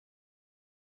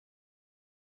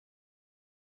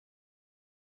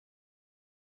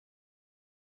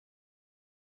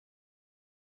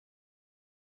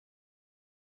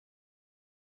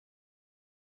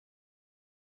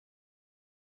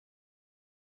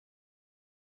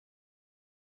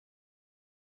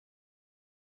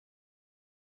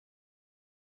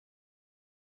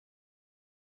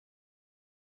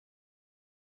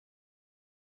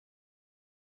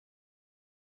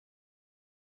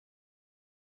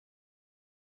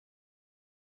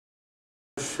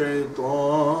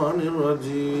الشيطان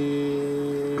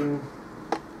الرجيم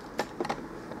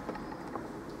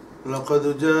لقد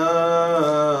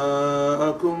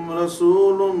جاءكم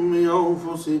رسول من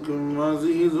أنفسكم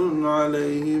عزيز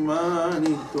عليه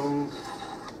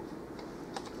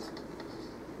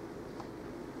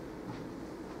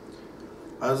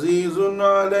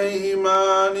ما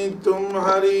عنتم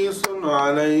حريص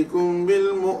عليكم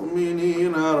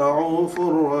بالمؤمنين رؤوف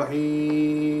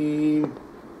رحيم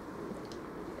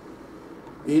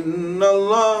إن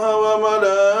الله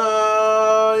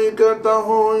وملائكته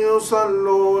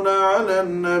يصلون على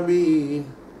النبي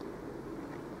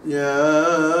يا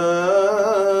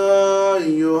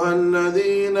أيها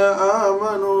الذين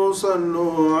آمنوا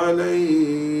صلوا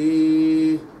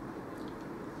عليه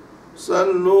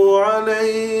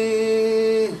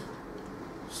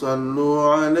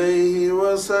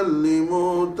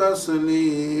وسلموا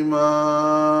تسليما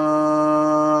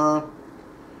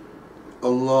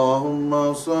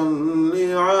اللهم صل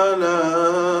على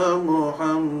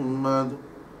محمد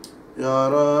يا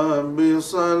رب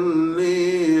صل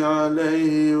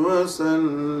عليه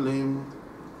وسلم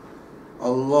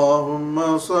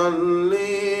اللهم صل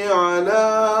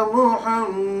على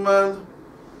محمد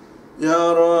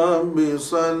يا رب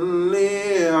صل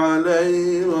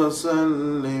عليه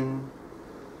وسلم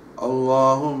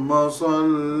اللهم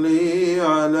صل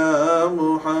على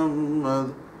محمد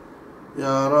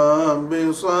يا رب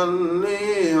صل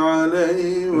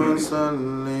عليه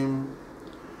وسلم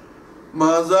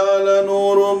ما زال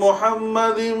نور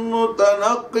محمد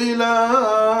متنقلا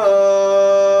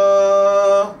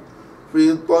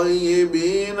في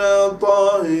الطيبين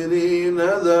طاهرين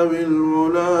ذوي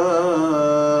العلا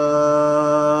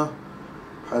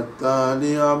حتى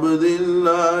لعبد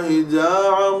الله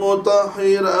جاع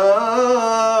مطهرا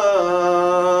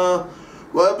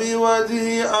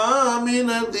وبوجه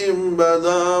آمنة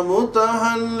بدا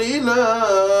متهللا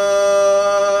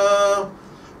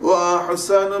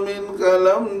وأحسن منك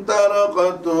لم تر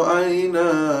قط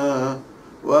عينا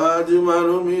وأجمل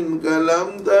منك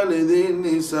لم تلد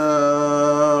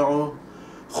النساء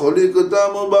خلقت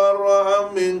مبرأ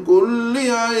من كل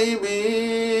عيب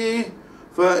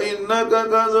فإنك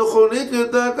قد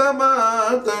خلقت كما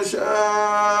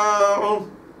تشاء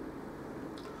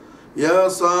يا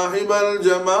صاحب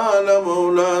الجمال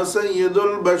مولى سيد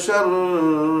البشر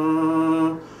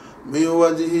من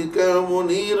وجهك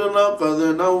منير قد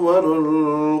نور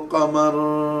القمر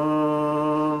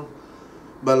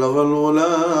بلغ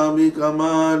العلا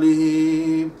بكماله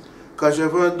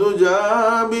كشف الدجى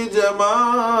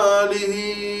بجماله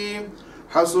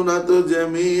حسنت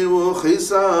جميع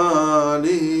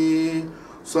خصاله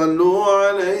صلوا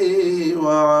عليه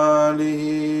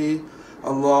وعليه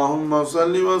اللهم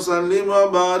صل وسلم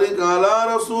وبارك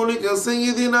على رسولك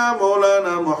سيدنا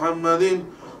مولانا محمد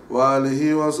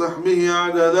وآله وصحبه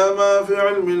عدد ما في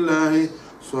علم الله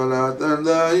صلاة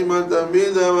دائمة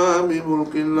بدوام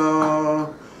ملك الله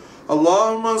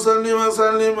اللهم صل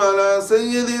وسلم على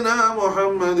سيدنا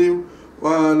محمد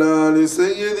وعلى آل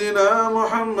سيدنا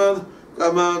محمد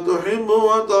كما تحب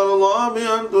وترضى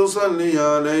بأن تصلي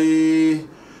عليه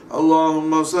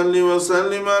اللهم صل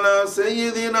وسلم على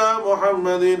سيدنا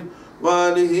محمد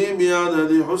وآله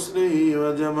بعدد حسنه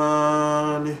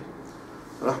وجماله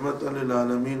رحمة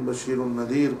للعالمين بشير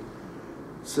النذير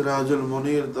سراج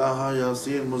المنير طه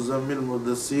ياسين مزمل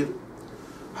مدثر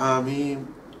حاميم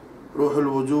روح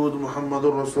الوجود محمد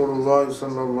رسول الله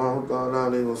صلى الله تعالى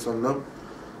عليه وسلم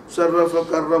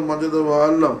شرف كرم مجد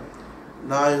وعلم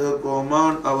நாயக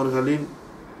கோமான் அவர்களின்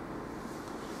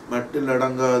மட்டில்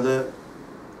அடங்காத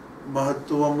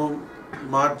மகத்துவமும்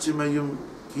மாட்சிமையும்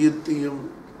கீர்த்தியும்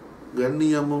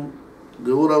கண்ணியமும்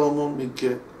கௌரவமும் மிக்க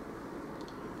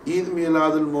ஈத்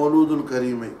மீலாதுல் மௌலூதுல்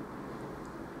கரீமை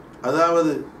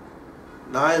அதாவது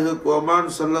நாயக கோமான்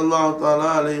sallallahu ta'ala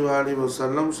alayhi wa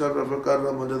sallam ஷரஃப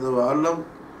கர்ரம் மஜத வஅல்லம்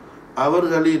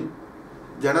அவர்களின்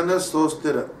ஜனன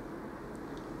ஸ்தோத்திர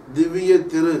திவ்ய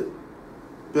திரு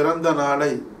பிறந்த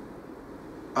நாளை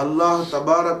அல்லாஹ்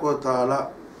தபாரக் வ தஆலா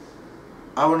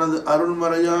அவனது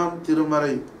அருள்மறையாம்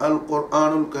திருமறை அல்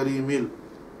குர்ஆனுல் கரீமில்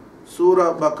சூரா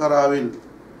பக்கராவில்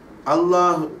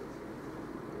அல்லாஹ்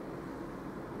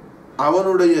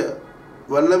அவனுடைய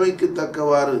வல்லமைக்கு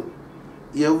தக்கவாறு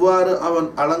எவ்வாறு அவன்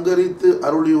அலங்கரித்து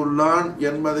அருளியுள்ளான்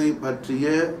என்பதை பற்றிய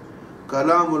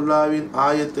கலாமுல்லாவின்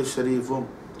ஆயத்து ஷரீஃபும்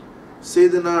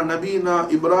சையதுனா நபீனா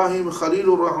இப்ராஹிம்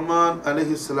கலீலுர் ரஹ்மான்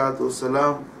அலைஹிஸ்ஸலாத்து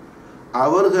வஸ்ஸலாம்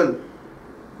அவர்கள்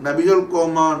நபிகள்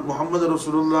கோமான் முஹம்மது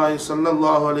ரசூலுல்லாஹி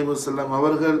sallallahu alaihi wasallam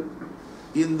அவர்கள்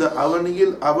இந்த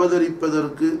அவனியில்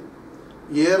அவதரிப்பதற்கு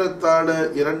ஏறத்தாழ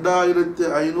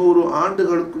 2500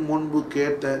 ஆண்டுகளுக்கு முன்பு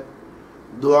கேட்ட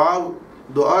துஆ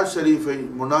துஆ ஷரீஃபை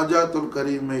முனாஜாத்துல்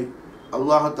கரீமை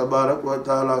அல்லாஹ் தபாரக் வ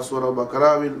தஆலா சூரா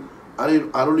பக்ராவில்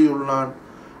அருளியுள்ளான்.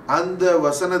 அந்த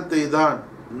வசனத்தை தான்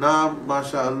நாம்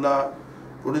மாஷா அல்லாஹ்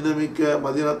புனிதமிக்க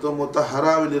மதீனத்துல்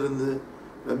முத்தஹராவில் இருந்து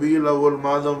ரபியுல் அவ்வல்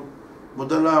மாதம்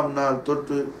 1ஆம் நாள்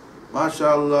தொட்டு மாஷா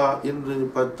அல்லாஹ் இன்று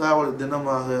 10வது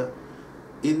தினமாக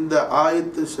இந்த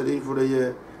ஆயத்து ஷரீஃபுடைய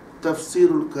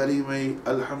தஃப்சீருல் கரீமை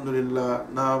அல்ஹம்துலில்லாஹ்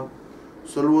நாம்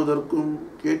சொல்வதற்கும்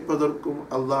கேட்பதற்கும்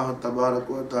அல்லாஹ்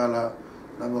தபாரக் வ தஆலா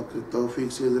நமக்கு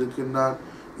தௌஃபீக் செய்திருக்கின்றான்.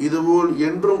 இதுபோல்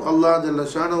என்றும் அல்லாஹ் ஜல்ல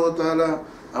ஷானஹு வ தஆலா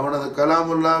அவனது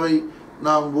கலாமுல்லாவை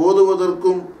நாம்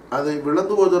ஓதுவதற்கும் அதை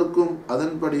விளங்குவதற்கும்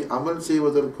அதன்படி அமல்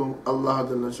செய்வதற்கும் அல்லாஹ்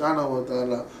ஜல்ல ஷானஹு வ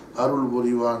தஆலா அருள்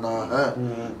புரிவானாக.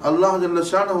 அல்லாஹ் ஜல்ல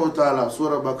ஷானஹு வ தஆலா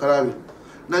சூரா பக்ராவில்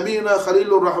நபியுனா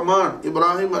கலீலுர் ரஹ்மான்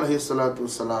இப்ராஹிம் அலைஹிஸ்ஸலாத்து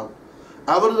வஸ்ஸலாம்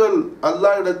அவர்கள்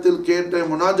அல்லாஹ் இடத்தில் கேட்ட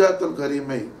முனாஜாத்துல்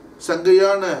கரீமை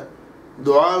சங்கையான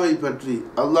துஆவை பற்றி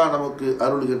அல்லாஹ் நமக்கு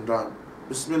அருள்கின்றான்.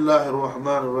 பிஸ்மில்லாஹிர்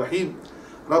ரஹ்மானிர் ரஹீம்.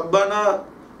 ரப்பனா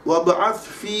வபஅத்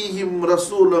ஃபீஹிம்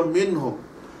ரசூலம் மின்ஹும்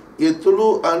யத்லு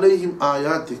அலைஹிம்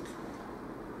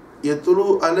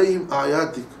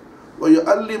ஆயாத்திக்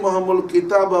வயுஅல்லிமுஹுமுல்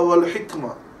கிதாப வல்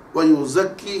ஹிக்மா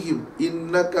வயுஸக்கிஹிம்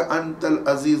இன்னக அன்தல்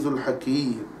அஸீஸுல்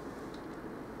ஹகீம்.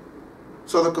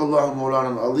 ஸதகல்லாஹு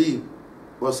மௌலானல் அஸீம்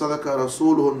وصدق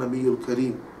رسوله النبي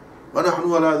الكريم ونحن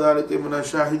على ذلك من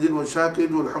الشاهدين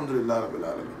والشاكرين والحمد لله رب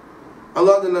العالمين.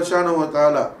 الله جل شانه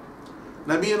وتعالى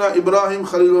நபியுனா இப்ராஹிம்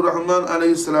கலீலுர் ரஹ்மான்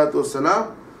அலைஹிஸ்ஸலாத்து வஸ்ஸலாம்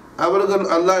அவர்கள்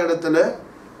அல்லாஹ் இடத்துல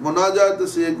முனாஜாத்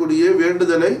செய்யக்கூடிய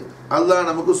வேண்டுதலை அல்லாஹ்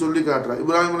நமக்கு சொல்லி காட்டுறான்.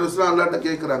 இப்ராஹிம் அலைஹிஸ்ஸலாம் அல்லாஹ்ட்ட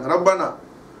கேட்குறாங்க, ரப்பனா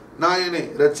நாயனே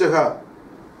ரட்சகா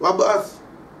வபஅஸ்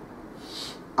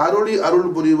அருள்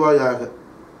புரிவாயாக,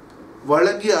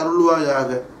 வழங்கி அருள்வாயாக,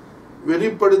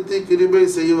 வெளிப்படுத்தி கிருபை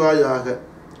செய்வாயாக.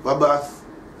 வபஅஸ்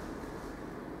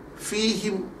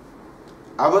ஃபீஹிம்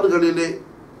அவர்களிலே,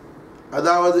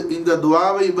 அதாவது இந்த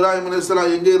துஆவை இப்ராஹிம்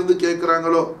அலைஹிஸ்ஸலாம் எங்கே இருந்து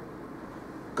கேட்குறாங்களோ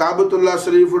காபத்துல்லா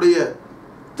ஷரீஃபுடைய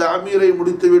தாமீரை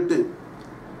முடித்துவிட்டு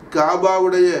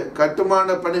காபாவுடைய கட்டுமான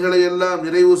பணிகளை எல்லாம்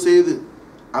நிறைவு செய்து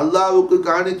அல்லாஹ்வுக்கு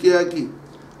காணிக்கையாக்கி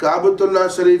காபத்துல்லா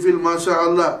ஷரீஃபில் மாஷா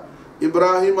அல்லாஹ்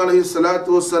இப்ராஹிம்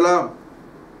அலைஹிஸ்ஸலாத்து வஸ்ஸலாம்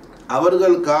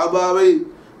அவர்கள் காபாவை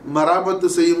மராமத்து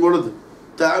செய்யும் பொழுது,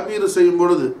 தாமீர் செய்யும்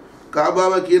பொழுது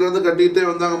காபாவை கீழேருந்து கட்டிக்கிட்டே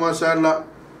வந்தாங்க. மாஷா அல்லாஹ்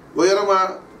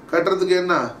உயரமாக கட்டுறதுக்கு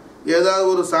என்ன ஏதாவது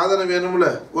ஒரு சாதனம் வேணும்ல,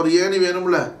 ஒரு ஏணி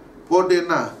வேணும்ல போட்டு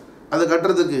என்ன அதை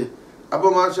கட்டுறதுக்கு. அப்போ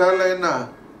மாஷா அல்லாஹ் என்ன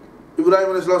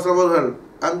இப்ராஹிம் அலைஹிஸ்ஸலாம் அவர்கள்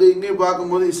அங்கே இங்கேயும்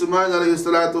பார்க்கும்போது இஸ்மாயில்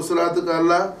அலைஹிஸ்ஸலாத்து வஸ்ஸலாத்துக்கு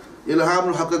அல்லாஹ்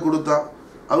இல்ஹாமுல் ஹக்கை கொடுத்தான்,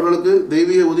 அவர்களுக்கு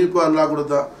தெய்வீக உதிப்பு அல்லாஹ்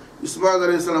கொடுத்தான். இஸ்மாயில்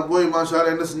அலைஹிஸ்ஸலாம் போய் மாஷா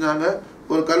அல்லாஹ் என்ன செஞ்சாங்க,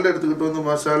 ஒரு கல் எடுத்துக்கிட்டு வந்து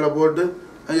மாஷா அல்லாஹ் போட்டு,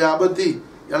 ஐயா அபத்தி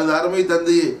எனது அருமை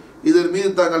தந்தையே இதன் மீது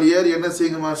தாங்கள் ஏறி என்ன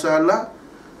செய்யுங்க மாஷா அல்லாஹ்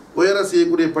உயர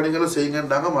செய்யக்கூடிய பணிகளை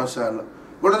செய்யுங்கன்றாங்க. மாஷா அல்லாஹ்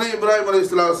உடனே இப்ராஹிம்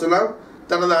அலைஹிஸ்ஸலாத்து வஸ்ஸலாம்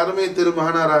தனது அருமை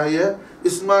திருமகனாராகிய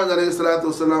இஸ்மாயில் அலைஹிஸ்ஸலாத்து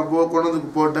வஸ்ஸலாம் கொண்டதுக்கு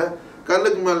போட்ட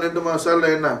கல்லுக்கு மேல் நின்று மாஷா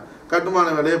அல்லாஹ் என்ன கட்டுமான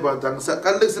வேலையை பார்த்தாங்க.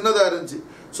 கல்லு சின்னதாக இருந்துச்சு.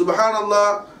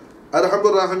 சுப்ஹானல்லாஹ்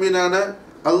அர்ஹமுர் ரஹீமான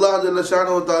அல்லாஹ் ஜல்ல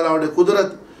ஷானஹு வ தஆலாவுடைய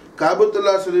குத்ரத்,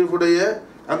 காபத்துல்லா ஷரீஃபுடைய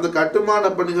அந்த கட்டுமான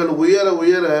பணிகள் உயர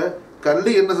உயர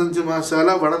கல்லு என்ன செஞ்சு மாஷா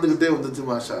அல்லாஹ் வளர்ந்துக்கிட்டே வந்துச்சு.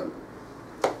 மாஷா அல்லாஹ்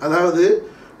அதாவது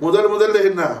முதல்ல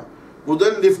என்ன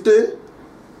முதல் லிஃப்ட்டு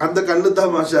அந்த கல்லு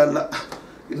தான். மாஷா அல்லாஹ்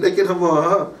இன்றைக்கி நம்ம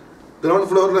கிரவுண்ட்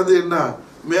ஃப்ளோர்லேருந்து என்ன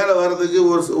மேலே வர்றதுக்கு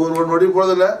ஒரு நொடி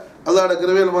போதில் அதோட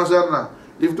கிரவையில் மாஷா அல்லாஹ்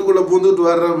லிஃப்ட்டுக்குள்ளே பூந்துக்கிட்டு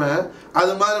வர்றோமே,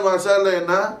 அது மாதிரி மாஷா அல்லாஹ்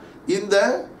என்ன இந்த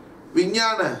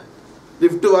விஞ்ஞான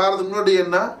லிஃப்ட்டு வாரதுக்கு முன்னாடி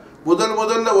என்ன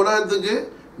முதல்ல உலகத்துக்கு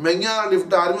மெஞ்ஞான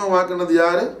லிஃப்ட் அறிமுகமாக்கினது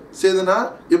யாரு? செய்தனா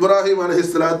இப்ராஹிம்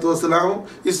அலைஹிஸ்ஸலாத்து வஸ்ஸலாமும்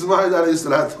இஸ்மாயில்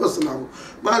அலைஹிஸ்ஸலாத்து வஸ்ஸலாமும்.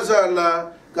 மாஷா அல்லாஹ்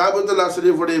காபத்துல்லா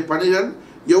ஷரீஃபுடைய பணிகள்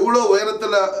எவ்வளோ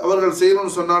உயரத்தில் அவர்கள்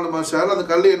செய்யணும்னு சொன்னாலும் மாஷா அல்லாஹ் அந்த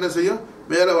கல் என்ன செய்யும்,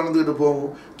 மேலே வளர்ந்துக்கிட்டு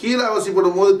போகும். கீழே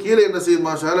அவசியப்படும் போது கீழே என்ன செய்யும்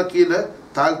மாஷா அல்லாஹ் கீழே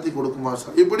தாழ்த்தி கொடுக்கும். மாஷா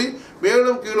இப்படி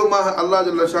மேலும் கீழுமாக அல்லாஹ்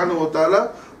ஜல்ல ஷானஹு வ தஆலா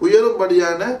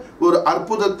உயரும்படியான ஒரு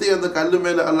அற்புதத்தை அந்த கல்லு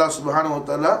மேலே அல்லாஹ் சுப்ஹானஹு வ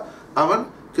தஆலா அவன்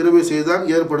கிருபை செய்தான்,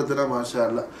 ஏற்படுத்தின. மாஷா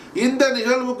அல்லாஹ் இந்த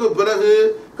நிகழ்வுக்கு பிறகு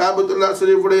காபத்துல்லா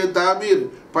ஷரீஃபுடைய தாமீர்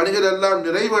பணிகள் எல்லாம்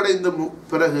நிறைவடைந்த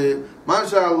பிறகு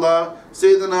மாஷா அல்லாஹ்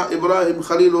செய்தனா இப்ராஹிம்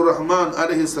கலீலுர் ரஹ்மான்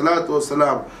அலைஹிஸ்ஸலாத்து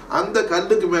வஸ்ஸலாம் அந்த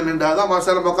கல்லுக்கு மேல் நின்றாதான் மாஷா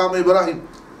அல்லாஹ் மகாம இப்ராஹிம்.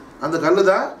 அந்த கல்லு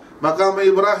தான் மகாம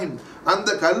இப்ராஹிம். அந்த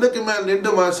கல்லுக்கு மேல்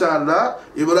நின்று மாஷா அல்லாஹ்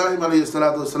இப்ராஹிம்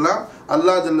அலைஹிஸ்ஸலாத்து வஸ்ஸலாம்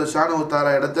அல்லாஹ் ஜல்ல ஷானஹு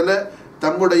தஆலா இடத்துல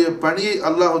தம்முடைய பணியை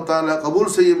அல்லாஹ் தஆலா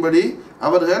கபூல் செய்யும்படி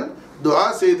அவர்கள் துஆ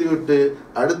செய்துவிட்டு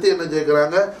அடுத்து என்ன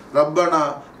கேட்குறாங்க, ரப்பனா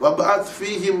வபஅத்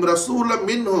ஃபீஹிம் ரசூலம்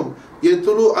மின்ஹும்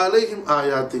யத்லு அலைஹிம்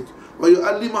ஆயாத்திக்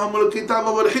வயுஅல்லிமுஹுமுல்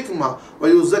கிதாப வல் ஹிக்மா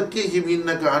வயுஸக்கிஹிம்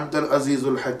இன்னக அன்தல்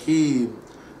அஸீஸுல் ஹகீம்.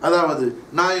 அதாவது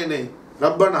நாயனே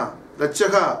ரப்பனா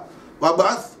ரட்சகா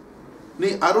வபஅத் நீ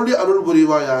அருள்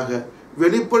புரிவாயாக,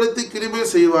 வெளிப்படுத்தி கிருபை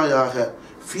செய்வாயாக.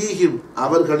 ஃபீஹிம்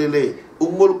அவர்களிலே,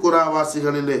 உம்முல் குரா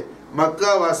வாசிகளிலே,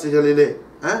 மக்கா வாசிகளிலே,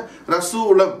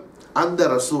 ரசூலம் அந்த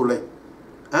ரசூலை,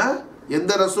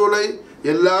 எந்த ரசூலை?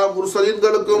 எல்லா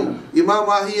முர்சலீன்களுக்கும்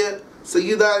இமாமாகிய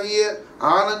சையீதாகிய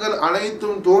ஆனங்கள்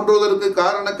அனைத்தும் தோன்றுவதற்கு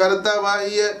காரண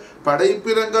கர்த்தாவாகிய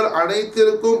படைப்பினங்கள்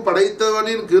அனைத்திற்கும்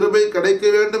படைத்தவனின் கிருபை கிடைக்க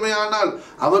வேண்டுமே, ஆனால்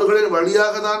அவர்களின்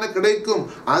வழியாக தானே கிடைக்கும்.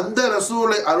 அந்த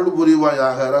ரசூலை அருள்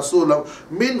புரிவாயாக. ரசூலம்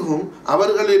மின்ஹும்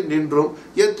அவர்களில் நின்றும்,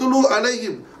 எத்துலு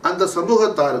அலைஹிம் அந்த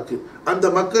சமூகத்தாருக்கு, அந்த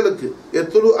மக்களுக்கு,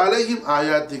 எத்துலு அலைஹிம்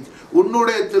ஆயாத்திக்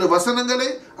உன்னுடைய திரு வசனங்களை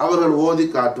அவர்கள் ஓதி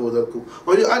காட்டுவதற்கும்,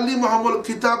 அல்லி முஹம்மது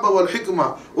கிதாப் வல் ஹிக்மா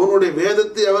உன்னுடைய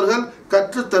வேதத்தை அவர்கள்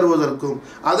கற்றுத் தருவதற்கும்,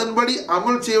 அதன்படி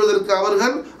அமல் செய்வதற்கு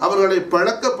அவர்களை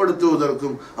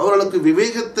பழக்கப்படுத்துவதற்கும், அவர்களுக்கு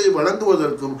விவேகத்தை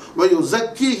வழங்குவதற்கும்,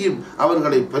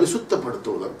 அவர்களை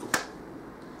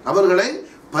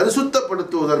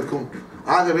பரிசுத்தப்படுத்துவதற்கும்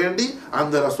ஆக வேண்டி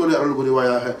அந்த ரசூலை அருள்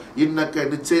புரிவாயாக. இன்னக்க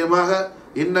நிச்சயமாக,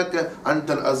 இன்னக்க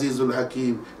அன்தல் அசீசுல்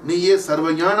ஹக்கீம் நீயே சர்வ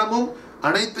ஞானமும்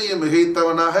அனைத்தையும்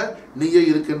மிகைத்தவனாக நீயே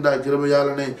இருக்கின்றாய்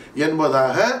கிருபையாளனே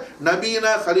என்பதாக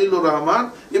நபீனா கலீலுர் ரஹ்மான்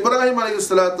இப்ராஹிம்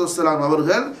அலைஹிஸ்ஸலாத்து வஸ்ஸலாம்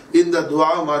அவர்கள் இந்த துஆ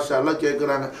மாஷா அல்லாஹ்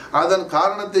கேட்கிறாங்க. அதன்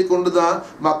காரணத்தை கொண்டுதான்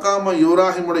மக்காம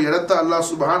இப்ராஹிமுடைய இடத்தை அல்லாஹ்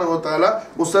சுப்ஹானஹு வ தஆலா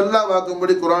முஸல்லா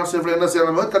வாக்கும்படி குர்ஆன் ஷரீஃப்ல என்ன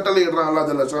செய்யறாங்க? கட்டளை இடுறான் அல்லாஹ்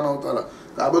ஜல்ல ஷானஹு வ தஆலா.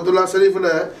 காபத்துல்லா ஷரீஃப்ல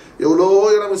எவ்வளோ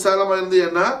இடம் விசாலமா இருந்து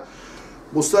என்ன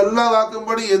முஸல்லா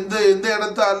வாக்கும்படி எந்த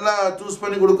இடத்தை அல்லாஹ் சூஸ்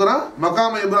பண்ணி கொடுக்குறான்?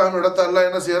 மகாம இப்ராஹிம் இடத்தை அல்லாஹ்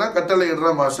என்ன செய்யறான்? கட்டளை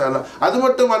இடுறான் மாஷா அல்லாஹ். அது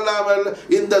மட்டும் அல்லாமல்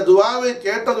இந்த துஆவை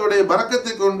கேட்டதுடைய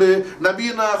பரக்கத்தை கொண்டு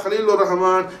நபீனா கலீலுர்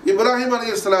ரஹ்மான் இப்ராஹிம்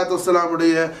அலைஹிஸ்ஸலாத்து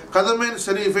வஸ்ஸலாமுடைய கதமைன்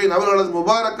ஷரீஃபைன் அவர்களது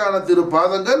முபாரக்கான திரு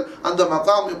பாதங்கள் அந்த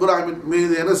மகாம் இப்ராஹிம்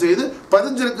மீது என்ன செய்து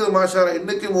பதிஞ்சிருக்குது மாஷா அல்லாஹ்.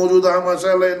 இன்னைக்கு மௌஜூதா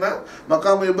மாஷா அல்லாஹ். என்ன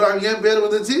மகாம இப்ராஹிம் ஏன் பேர்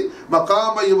வந்துச்சு?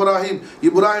 மகாம இப்ராஹிம்,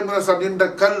 இப்ராஹிம்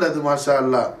நின்ற கல் அது மாஷா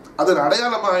அல்லாஹ். அதன்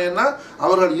அடையாளமாக என்ன?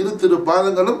 அவர்கள் இரு திரு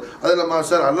பாதங்களும் அதில்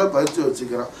மாஷார் அல்லாஹ் பதிச்சு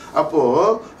வச்சுக்கிறான். அப்போ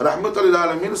ரஹ்மத்துல்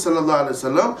ஆலமீன் ஸல்லல்லாஹு அலைஹி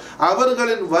வஸல்லம்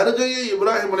அவர்களின் வருகையை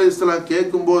இப்ராஹிம் அலைஹிஸ்ஸலாம்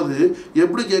கேட்கும் போது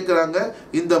எப்படி கேட்கிறாங்க?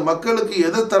 இந்த மக்களுக்கு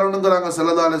எதை தரணுங்கிறாங்க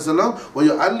ஸல்லல்லாஹு அலைஹி வஸல்லம்?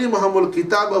 அல்லி முஹம்மது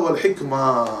கிதாப வல் ஹிக்மா,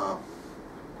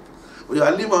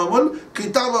 அல்லி முஹம்மது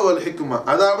கிதாப வல் ஹிக்மா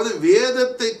அதாவது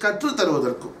வேதத்தை கற்று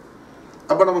தருவதற்கும்.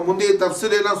 அப்ப நம்ம முந்தைய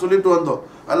தஃப்ஸீரெல்லாம் சொல்லிட்டு வந்தோம்.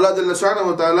 அல்லாஹ் ஜல்ல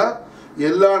ஷானஹு வ தஆலா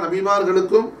எல்லா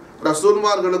நபிமார்களுக்கும்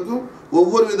ரசூல்மார்களுக்கும்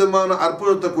ஒவ்வொரு விதமான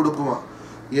அற்புதத்தை கொடுக்குவான்.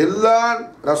 எல்லா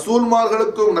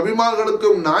ரசூல்மார்களுக்கும்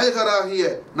நபிமார்களுக்கும் நாயகராகிய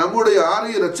நம்முடைய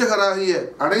ஆரிய இரட்சகராகிய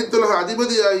அனைத்துலக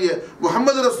அதிபதியாகிய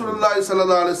முஹம்மது ரசூலுல்லாஹி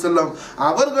ஸல்லல்லாஹு அலைஹி வஸல்லம்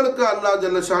அவர்களுக்கு அல்லாஹ்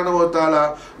ஜல்ல ஷானஹு வ தஆலா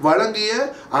வழங்கிய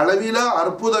அளவிலா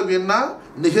அற்புதம் என்ன,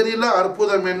 நிகரிலா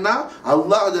அற்புதம் என்ன?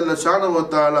 அல்லாஹ் ஜல்ல ஷானஹு வ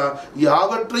தஆலா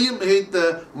யாவற்றையும் மிகைத்த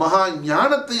மகா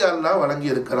ஞானத்தை அல்லாஹ் வழங்கி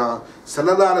இருக்கிறான்.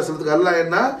 ஸல்லல்லாஹு அலைஹி வஸல்லத்துக்கு அல்லாஹ்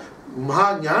என்ன? மகா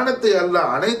ஞானத்தை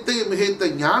அல்லாஹ், அனைத்தையும் மிகைத்த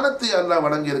ஞானத்தை அல்லாஹ்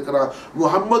வழங்கி இருக்கிறான்.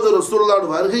 முஹம்மது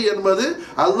ரசூலுல்லாஹ் வருகை என்பது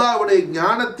அல்லாஹ்வுடைய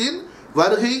ஞானத்தின்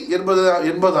வருகை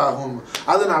என்பதாகும்.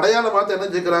 அதன் அடையாளமாக என்ன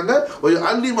செய்கிறாங்க?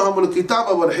 அல்லி முஹம்மது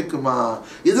கிதாப வல் ஹிக்மா.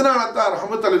 இதனால தான்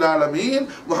ரஹ்மத்துல் ஆலமீன்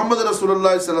முஹம்மது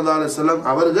ரசூலுல்லாஹி ஸல்லல்லாஹு அலைஹி வஸல்லம்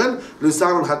அவர்கள்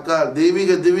லிசானுல் ஹக்கால்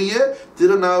தெய்வீக திவ்ய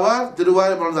திருநாவால்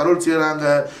திருவாய் மலர்ந்து அருள் செய்கிறாங்க.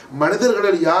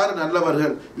 மனிதர்களில் யார்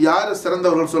நல்லவர்கள், யார்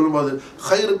சிறந்தவர்கள் சொல்லும்போது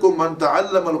கைருக்கும் மன்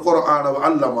தஅல்லமல் குர்ஆன வ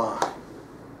அல்லமா,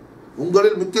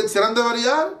 உங்களில் மிக சிறந்தவர்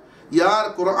யார்? யார்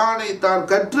குர்ஆனை தான்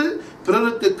கற்று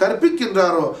பிறருக்கு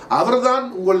கற்பிக்கின்றாரோ அவர்தான்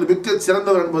உங்கள் மிக்க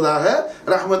சிறந்தவர் என்பதாக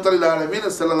ரஹ்மத்துல் ஆலமீன்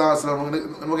ஸல்லல்லாஹு அலைஹி வஸல்லம்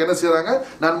நமக்கு என்ன செய்றாங்க?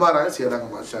 நன்மாராக செய்றாங்க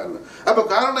மாஷா அல்லாஹ். அப்ப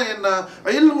காரணம் என்ன?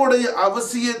 இல்முடைய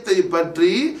அவசியத்தை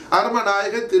பற்றி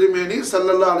அருமநாயக திருமேனி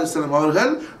ஸல்லல்லாஹு அலைஹி வஸல்லம்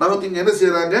அவர்கள் நமக்கு இங்க என்ன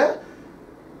செய்றாங்க?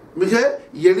 மிக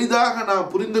எளிதாக நாம்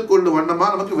புரிந்து கொள்ளும் வண்ணமா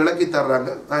நமக்கு விளக்கி தர்றாங்க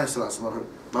நாயகம் ஸல்லல்லாஹு அலைஹி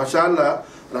வஸல்லம். மாஷா அல்லாஹ்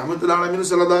ரஹ்மத்துல் ஆலமீன்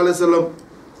ஸல்லல்லாஹு அலைஹி வஸல்லம்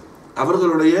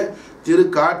அவர்களுடைய திரு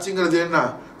காட்சிங்கிறது என்ன?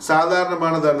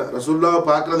 சாதாரணமானதல்ல. ரசூலுல்லாஹ்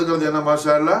பார்க்கறதுங்கிறது என்ன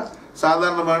மாஷா அல்லாஹ்?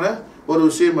 சாதாரணமான ஒரு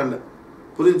விஷயம் அல்ல.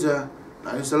 புரிஞ்சா?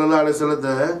 நாயகம் ஸல்லல்லாஹு அலைஹி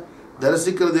வஸல்லத்தை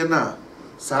தரிசிக்கிறது என்ன?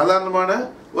 சாதாரணமான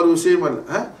ஒரு விஷயம் அல்ல.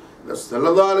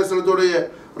 ஸல்லல்லாஹு அலைஹி வஸல்லத்துடைய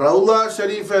ரவுலா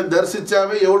ஷரீஃபை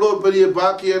தரிசிச்சாவே எவ்வளோ பெரிய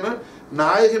பாக்கியன்னு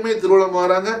நாயகமே திருவிழம்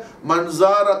வராங்க.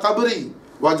 மன்சார கபரி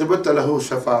வஜபத் லஹு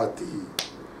ஷஃபாத்தி.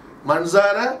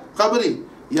 மன்சார கபரி,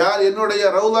 யார் என்னுடைய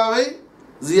ரவுலாவை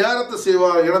ஜியாரத்து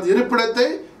செய்வார், எனது இருப்பிடத்தை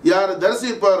யார்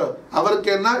தரிசிப்பார் அவருக்கு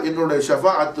என்ன? என்னுடைய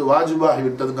ஷஃபாஅத் வாஜிபாகி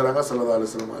விட்டதுங்கிறாங்க ஸல்லல்லாஹு அலைஹி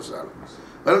வஸல்லம். மாஷா அல்லாஹ்.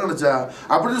 விளங்குனுச்சா?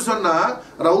 அப்படின்னு சொன்னா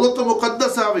ரவுலத்து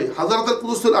முகத்தஸாவை ஹஸரத்துல்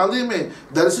குதுஸுல் அஸீமை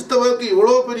தரிசித்தவருக்கு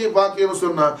இவ்வளோ பெரிய பாக்கியம்னு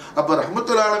சொன்னா அப்ப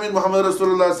ரஹ்மத்துல் ஆலமீன் முஹம்மது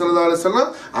ரசூலுல்லாஹி ஸல்லல்லாஹு அலைஹி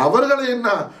வஸல்லம் அவர்களை என்ன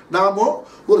நாமோ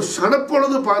ஒரு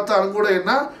ஷனப்பொழுது பார்த்தாலும் கூட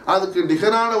என்ன அதுக்கு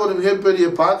நிகரான ஒரு மிகப்பெரிய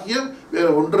பாக்கியம் வேற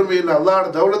ஒன்றுமே இல்லை. அல்லாஹ்வோட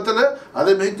தௌலத்தில்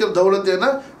அதை மிகிக்கிற தௌலத்து என்ன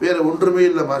வேற ஒன்றுமே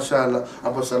இல்லை. மாஷா அல்லாஹ்.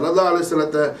 அப்போ ஸல்லல்லாஹு அலைஹி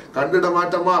வஸல்லத்தை கண்டிட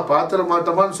மாட்டோமா பாத்திர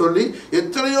மாட்டோமான்னு சொல்லி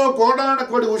எத்தனையோ கோடான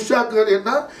கோடி உஷாக்குகள் என்ன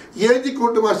ஏந்தி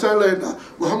கொண்டு மாஷா அல்லாஹ் என்ன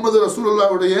முஹம்மது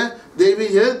ரசூலுல்லாஹ்வுடைய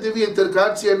திவ்ய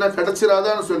காட்சி என்ன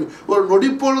கிடைச்சிராதான்னு சொல்லி ஒரு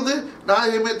நொடி பொழுது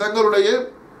நாயகமே தங்களுடைய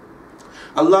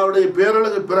அல்லாஹ்வுடைய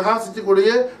பேரழகு பிரகாசிக்கக்கூடிய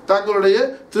தங்களுடைய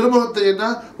திருமுகத்தை என்ன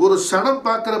ஒரு சனம்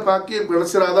பார்க்கிற பாக்கியம்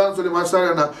கிடைச்சிராதான்னு சொல்லி மாஷா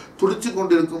என்ன துடிச்சு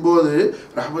கொண்டிருக்கும் போது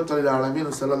ரஹ்மத்துல்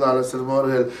ஆலமீன் ஸல்லல்லாஹு அலைஹி வஸல்லம்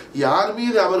அவர்கள் யார்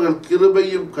மீது அவர்கள்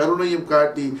கிருபையும் கருணையும்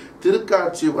காட்டி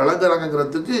திருக்காட்சி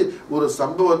வழங்குறாங்கிறதுக்கு ஒரு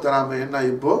சம்பவத்தை நாம என்ன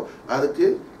இப்போ அதுக்கு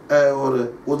ஒரு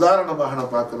உதாரணமாக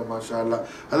நான் பார்க்கிறோம். மாஷா அல்லாஹ்.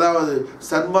 அதாவது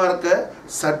சன்மார்க்க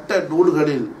சட்ட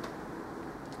நூல்களில்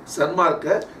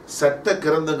சன்மார்க்க சட்ட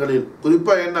கிரந்தங்களில்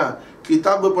குறிப்பா என்ன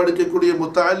கிதாபு படிக்கக்கூடிய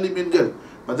முத்தஅல்லிமீன்கள்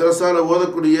மதரசால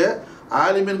ஓதக்கூடிய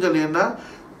ஆலிமீன்கள் என்ன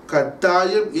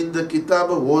கட்டாயம் இந்த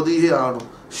கிதாபை ஓதியே ஆகணும்.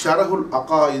 ஷரஹுல்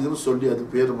அகாயிதுன்னு சொல்லி அது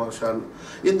பேர். மாஷா அல்லாஹ்.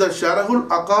 இந்த ஷரஹுல்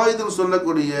அகாயிதுன்னு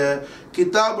சொல்லக்கூடிய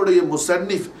கிதாபுடைய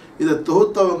முசன்னிஃப் இதை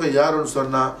தொகுத்தவங்க யாருன்னு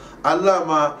சொன்னா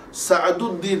அல்லாமா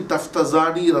சஅதுத்தீன்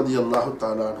தஃப்தஸானி ரலியல்லாஹு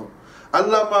தஆலா அன்ஹு.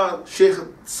 அல்லாமா ஷேக்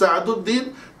சஅதுத்தீன்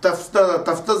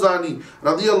தஃப்தஸானி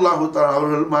ரலியல்லாஹு தஆலா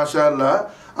அவர்கள் மாஷா அல்லாஹ்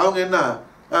அவங்க என்ன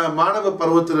மாணவ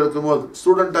பருவத்தில் இருக்கும்போது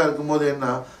ஸ்டூடெண்ட்டாக இருக்கும்போது என்ன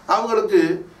அவங்களுக்கு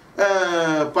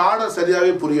பாடம்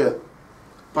சரியாகவே புரியாது.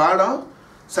 பாடம்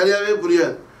சரியாகவே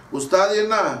புரியாது. உஸ்தாது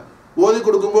என்ன ஓதி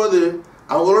கொடுக்கும்போது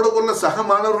அவங்களோட உள்ள சக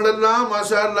மாணவர்கள் எல்லாம்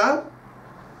மாஷா அல்லாஹ்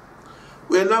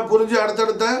எல்லாம் புரிஞ்சு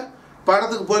அடுத்தடுத்த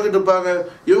பாடத்துக்கு போய்கிட்டு இருப்பாங்க.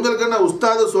 இவங்களுக்கு என்ன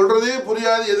உஸ்தாது சொல்றதே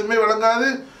புரியாது, எதுவுமே விளங்காது,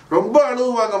 ரொம்ப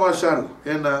அழுவாங்க. மாஷா அல்லாஹ்.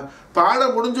 ஏன்னா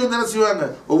பாடம் முடிஞ்சு வந்து என்ன செய்வாங்க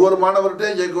ஒவ்வொரு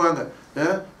மாணவர்கிட்டையும் கேட்குவாங்க,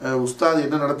 உஸ்தாது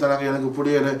என்ன நடத்துறாங்க எனக்கு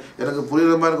புரியல, எனக்கு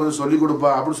புரியுற மாதிரி கொஞ்சம் சொல்லிக் கொடுப்பா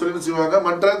அப்படின்னு சொல்லி என்ன செய்வாங்க.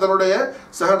 மற்ற தன்னுடைய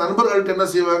சக நண்பர்கள்ட்ட என்ன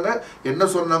செய்வாங்க, என்ன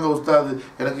சொன்னாங்க உஸ்தாது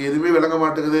எனக்கு எதுவுமே விளங்க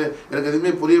மாட்டேங்குது, எனக்கு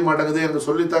எதுவுமே புரிய மாட்டேங்குது, எனக்கு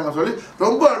சொல்லித்தாங்க சொல்லி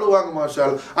ரொம்ப அழுவாங்க. மாஷா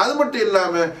அல்லாஹ். அது மட்டும்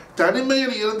இல்லாமல்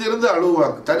தனிமையில் இருந்து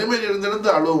அழுவாங்க. தனிமையில்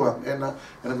இருந்து அழுவாங்க. ஏன்னா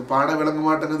எனக்கு பாடம் விளங்க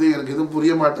மாட்டேங்குது, எனக்கு எதுவும்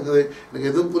புரிய மாட்டேங்குது, எனக்கு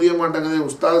எதுவும் புரிய மாட்டேங்குது,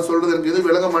 உஸ்தாது சொல்றது எனக்கு எதுவும்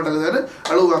விளங்க மாட்டேங்குதுன்னு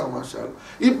அழுவாங்க. மாஷா அல்லாஹ்.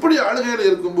 இப்படி அழுகையில்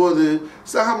இருக்கும்போது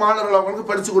சக மாணவர்கள்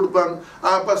அவங்களுக்கு படிச்சு கொடுப்பாங்க.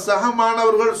 அப்ப சக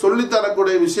மாணவர்கள்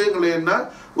சொல்லித்தரக்கூடிய விஷயங்களை என்ன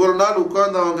ஒரு நாள்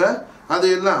உட்கார்ந்து அவங்க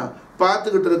அதையெல்லாம்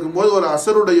பார்த்துக்கிட்டு இருக்கும்போது ஒரு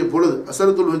அசருடைய பொழுது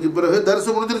அசரு தொழுகைக்கு பிறகு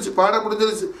தரிசனம் முடிஞ்சிருச்சு, பாடம்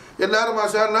முடிஞ்சிருச்சு. எல்லாரும்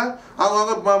மாஷா அல்லாஹ்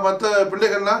அவங்க மற்ற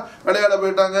பிள்ளைகள்லாம் விளையாட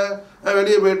போயிட்டாங்க,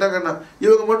 வெளியே போயிட்டாங்கன்னா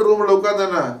இவங்க மட்டும் ரூமில்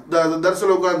உட்காந்துன்னா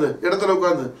தரிசனம் உட்காந்து இடத்துல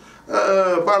உட்காந்து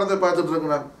பாடத்தை பார்த்துட்டு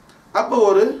இருக்கிறாங்க. அப்போ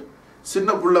ஒரு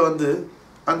சின்ன புள்ள வந்து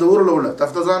அந்த ஊரில் உள்ள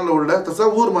தஃப்தஸானில் உள்ள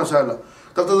தஃப்தஸான் ஊர் மாஷா அல்லாஹ்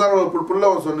தஃப்தஸான் புள்ள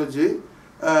அவன் சொன்னிச்சு,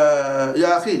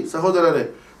 யாஹி சகோதரரே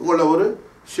உங்களை ஒரு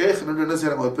ஷேக் நின்று என்ன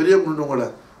செய்கிறாங்க ஒரு பெரியவங்க நின்று உங்களை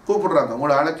கூப்பிடுறாங்க,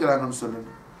 உங்களை அழைக்கிறாங்கன்னு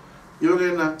சொல்லிட்டு இவங்க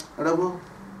என்ன அடப்போ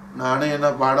நானே என்ன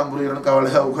பாடம் புரியலன்னு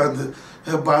கவலையாக உட்காந்து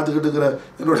பார்த்துக்கிட்டு இருக்கிற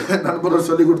என்னுடைய நண்பர்கள்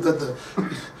சொல்லி கொடுத்தது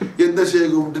எந்த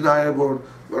ஷேக் கூப்பிட்டு நான்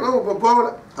போகணும் இப்போ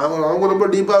போகலை. அவங்க ரொம்ப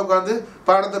டீப்பாக உட்காந்து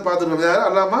பாடத்தை பார்த்துருக்காங்க. யார்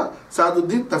அல்லாமா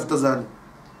சஅதுத்தீன் தஃப்தஸானி.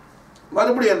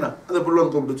 மறுபடியும் என்ன அந்த பிள்ளை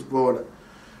கூப்பிட்டுச்சு போகலை.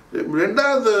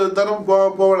 ரெண்டாவது தரம்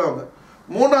போகலை. அவங்க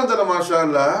மூணாவது தரம் மாஷா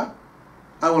அல்லாஹ்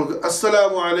அவங்களுக்கு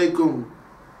அஸ்ஸலாமு அலைக்கும்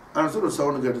அப்படின்னு சொல்லி ஒரு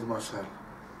சவுண்டு கேட்டது. மாஷா அல்லாஹ்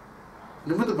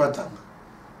நிமிர்ந்து பார்த்தாங்க.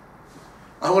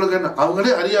 அவங்களுக்கு என்ன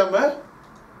அவங்களே அறியாம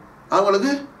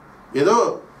அவங்களுக்கு ஏதோ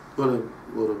ஒரு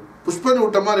ஒரு புஷ்பனி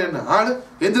விட்ட மாதிரி என்ன ஆளு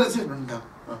எந்திரிச்சு நின்றாங்க.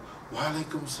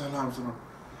 வலைக்கும் சலாம் சொன்னாங்க.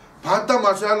 பார்த்தா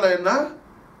மாஷா அல்லாஹ் என்ன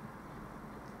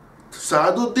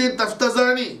சஅதுத்தீன்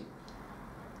தஃப்தஸானி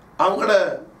அவங்களோட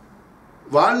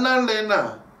வாழ்நாளில் என்ன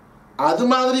அது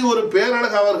மாதிரி ஒரு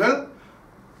பேரழகு அவர்கள்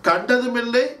கண்டதும்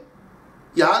இல்லை,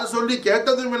 யார் சொல்லி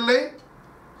கேட்டதும் இல்லை,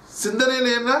 சிந்தனையில்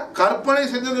என்ன கற்பனை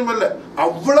செஞ்சதும் இல்லை.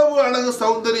 அவ்வளவு அழகு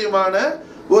சௌந்தரியமான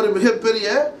ஒரு மிகப்பெரிய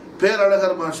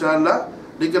பேரழகர் மாஷா அல்லாஹ்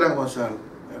நிற்கிறாங்க. மாஷா அல்லாஹ்.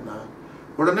 ஏன்னா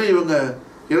உடனே இவங்க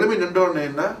எழுப்பி நின்றோடனே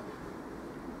என்ன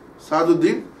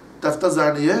சஅதுத்தீன்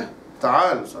தஃப்தஸானிய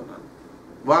தால் சொன்னாங்க,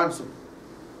 வான்னு சொன்ன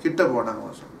கிட்ட போனாங்க.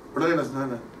 மாஷா உடனே என்ன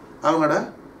சொன்னாங்க அவங்களோட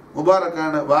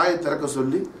முபாரக்கான வாயை திறக்க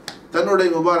சொல்லி தன்னுடைய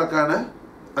முபாரக்கான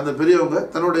அந்த பெரியவங்க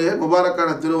தன்னுடைய முபாரக்கான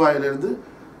திருவாயிலிருந்து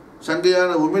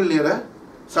சங்கையான உமிழ் நீரை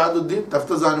சஅதுத்தீன்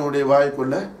தஃப்தஸானியுடைய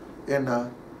வாய்க்குள்ள என்ன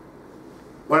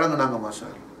வழங்கினாங்க. மாஷா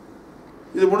அல்லாஹ்.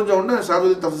 இது முடிஞ்ச உடனே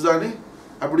சஅதுத்தீன் தஃப்தஸானி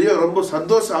அப்படியே ரொம்ப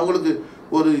சந்தோஷம். அவங்களுக்கு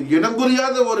ஒரு இனம்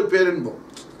புரியாத ஒரு பேரின்பம்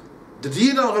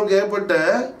திடீர்னு அவங்களுக்கு ஏற்பட்ட,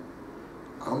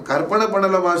 அவங்க கற்பனை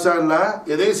பண்ணலை. மாஷா அல்லாஹ்.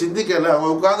 எதையும் சிந்திக்கலை.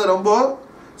 அவங்க உட்காந்து ரொம்ப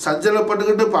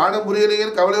சஞ்சலப்பட்டுக்கிட்டு பாடம்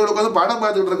புரியலையேன்னு கவலையோடு உட்காந்து பாடம்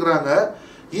பார்த்துக்கிட்டு இருக்கிறாங்க.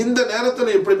 இந்த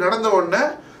நேரத்தில் இப்படி நடந்த உடனே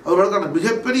அவர்களுக்கான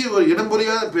மிகப்பெரிய ஒரு இனம்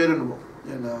புரியாத பேரின்பம்.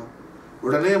 ஏன்னா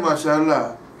உடனே மாஷா அல்லாஹ்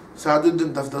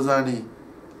சஅதுத்தீன் தஃப்தஸானி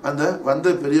அந்த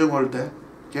வந்த பெரியவங்கள்ட்ட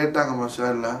கேட்டாங்க. மாஷா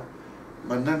அல்லாஹ்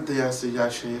மன்னன் யா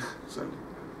ஷேக் சொல்லி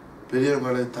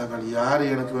பெரியவங்களை தாங்கள் யார்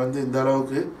எனக்கு வந்து இந்த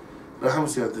அளவுக்கு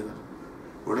ரஹம் சேர்த்துங்க.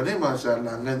 உடனே மாஷா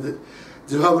அல்லா அங்கேருந்து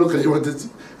ஜவாபுல் கரீம் வந்துச்சு,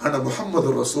 ஆனா முஹம்மது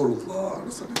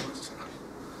ரசூலுல்லாஹ்னு சொல்லி மாஷா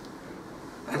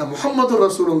ஆனா முஹம்மது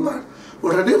ரசூலுல்லாஹ்.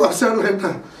 உடனே மாஷா அல்லா என்ன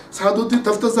சாதுத்தி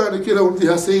தஃப்தஸானி கீழே வந்து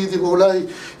யா சையீதி மௌலாய்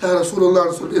யா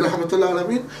ரசூலுல்லாஹ்னு சொல்லி ரஹ்மத்துல்லாஹி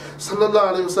அலைஹி ஸல்லல்லாஹு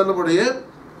அலைஹி வஸல்லமுடைய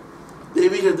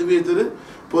தெய்வீக திவ்ய திரு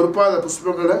பொறுப்பாத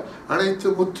புஷ்பங்களை அனைத்து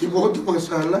முத்தி மோத்து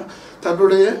மாஷா அல்லா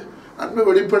தன்னுடைய அன்பை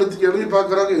வெளிப்படுத்தி எழுதி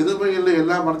பார்க்குறாங்க. எதுவுமே இல்லை,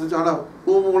 எல்லாம் மறந்துச்சு. ஆனால்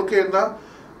உங்களுக்கு என்ன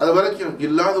அது வரைக்கும்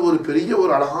இல்லாத ஒரு பெரிய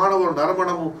ஒரு அழகான ஒரு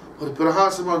நறுமணமும் ஒரு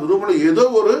பிரகாசமான ரூமில் ஏதோ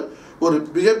ஒரு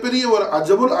மிகப்பெரிய ஒரு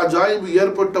அஜபுல் அஜாயிபு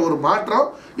ஏற்பட்ட ஒரு மாற்றம்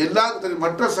எல்லாருக்கும் தெரியும்.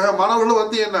 மற்ற சக மாணவர்களும்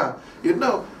வந்து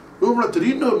என்ன ரூமில்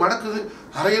திடீர்னு ஒரு மணக்குது,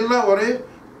 அறையெல்லாம் ஒரே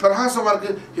பிரகாசமாக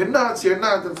இருக்குது, என்ன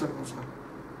ஆச்சுன்னு சொல்லுங்க.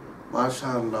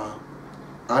 மாஷா அல்லா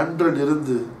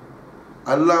அன்றிலிருந்து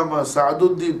அல்லாமா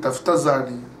சாதுத்தீன்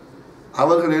தஃப்தஸானி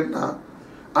அவர்கள் என்ன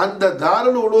அந்த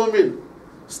தாருல் உலூமில்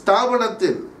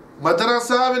ஸ்தாபனத்தில்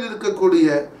மதரசாவில் இருக்கக்கூடிய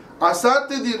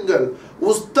அசாத்திதீன்கள்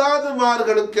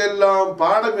உஸ்தாதுமார்களுக்கெல்லாம்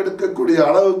பாடம் எடுக்கக்கூடிய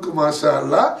அளவுக்கு மாஷா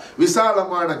அல்லா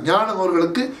விசாலமான ஞானம்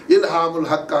அவர்களுக்கு இல்ஹாமுல்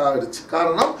ஹக் ஆயிடுச்சு.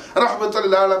 காரணம்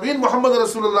ரஹ்மத்துல் ஆலமீன் முஹம்மது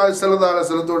ரசூலுல்லாஹி ஸல்லல்லாஹு அலைஹி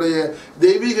வஸல்லத்துடைய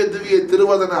தெய்வீக திவ்ய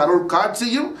திருவதன அருள்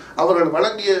காட்சியும் அவர்கள்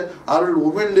வழங்கிய அருள்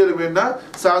உமிழ்நீரும் என்ன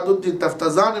சாதுத்தீன்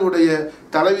தஃப்தஸானியுடைய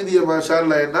தலைவிதியை மாஷா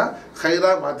அல்லா என்ன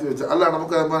ஹைரா மாற்றி வச்சு அல்லாஹ்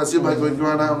நமக்கு அது மாதிரி நசீபாக்கி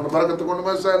வைக்குவானா, அவங்க பரக்கத்தை கொண்டு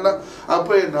மாஷா அல்லா.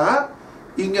 அப்போ என்ன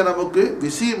இங்க நமக்கு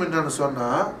விஷயம் என்னன்னு சொன்னா,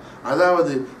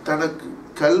 அதாவது தனக்கு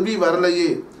கல்வி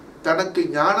வரலையே, தனக்கு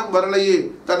ஞானம் வரலையே,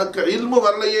 தனக்கு இல்மு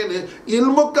வரலையேன்னு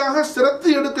இல்முக்காக சிரத்து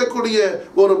எடுக்கக்கூடிய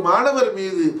ஒரு மாணவர்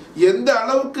மீது எந்த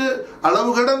அளவுக்கு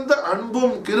அளவு கடந்த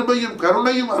அன்பும் கிருபையும்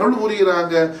கருணையும் அருள்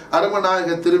புரிகிறாங்க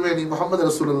அருமநாயக திருமேனி முஹம்மது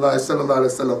ரசூலுல்லாஹி ஸல்லல்லாஹு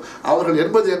அலைஹி வஸல்லம் அவர்கள்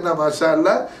என்பது என்ன மாஷா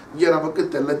அல்லாஹ் இங்கே நமக்கு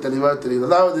தெளிவாக தெரியுது.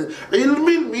 அதாவது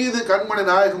இல்மின் மீது கண்மணி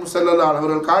நாயகம் ஸல்லல்லாஹு அலைஹி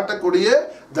அவர்கள் காட்டக்கூடிய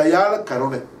தயால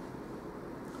கருணை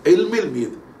இல்மில்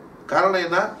மீது. காரணம்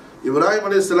என்ன, இப்ராஹிம்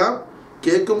அலைஹிஸ்ஸலாம்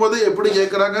கேட்கும் போதே எப்படி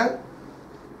கேட்கிறாங்க,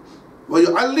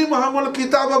 வயுஅல்லிமுஹுல்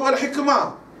கிதாப வல் ஹிக்மா,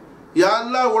 யா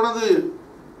அல்லாஹ் உனது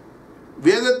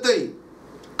வேதத்தை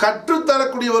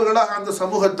கற்றுத்தரக்கூடியவர்களாக அந்த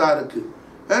சமூகத்தாருக்கு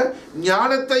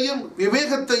ஞானத்தையும்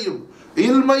விவேகத்தையும்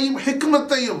இல்மையும்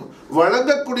ஹிக்மத்தையும்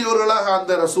வழங்கக்கூடியவர்களாக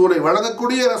அந்த ரசூலை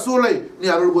வழங்கக்கூடிய ரசூலை நீ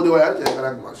அருள் புரிவாயார்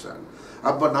கேட்கிறாங்க மாஷா.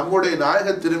 அப்ப நம்முடைய நாயக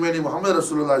திருமேனி முஹம்மது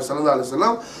ரசூலுல்லாஹி ஸல்லல்லாஹு அலைஹி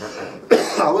வஸல்லம்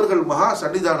அவர்கள் மகா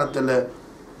சன்னிதானத்தில்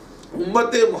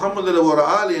உம்மத்தே முஹம்மதுல ஒரு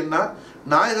ஆள் என்ன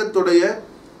நாயகத்துடைய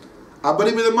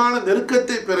அபரிமிதமான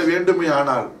நெருக்கத்தை பெற வேண்டுமே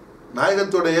ஆனால்,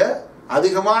 நாயகத்துடைய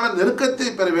அதிகமான நெருக்கத்தை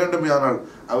பெற வேண்டுமே ஆனால்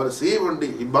அவர் செய்ய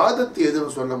வேண்டிய இபாதத்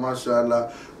எதுன்னு சொல்ல மாஷா அல்லாஹ்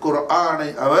குர்ஆனை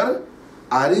அவர்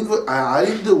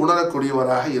அறிந்து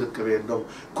உணரக்கூடியவராக இருக்க வேண்டும்.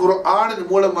 குர்ஆனின்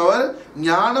மூலம் அவர்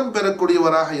ஞானம்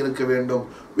பெறக்கூடியவராக இருக்க வேண்டும்.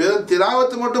 வெறும்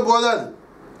திலாவத்து மட்டும் போதாது,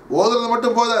 ஓதுறது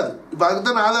மட்டும் போதாது. இப்போ அதுக்கு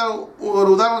தான் நான் ஒரு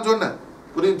உதாரணம் சொன்னேன்,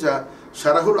 புரிஞ்சா?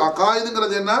 ஷரஹுல்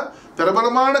அகாயிதுங்கிறது என்ன,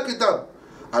 பிரபலமான கிதாப்.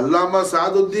 அல்லாமா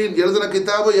சாதுத்தீன் எழுதின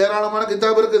கிதாபு ஏராளமான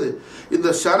கிதாப் இருக்குது. இந்த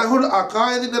ஷரஹுல்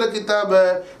அகாயிதுங்கிற கிதாபை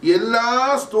எல்லா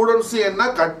ஸ்டூடெண்ட்ஸும் என்ன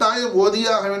கட்டாயம்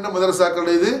ஓதியாக வேண்டும்.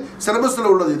 மதரசாக்கள் இது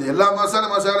சிலபஸில் உள்ளது. இது எல்லா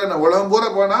மாசால என்ன உலகம் பூரா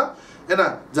போனால் என்ன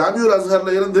ஜாமியுல்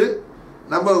அஸ்ஹரில் இருந்து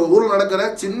நம்ம ஊரில் நடக்கிற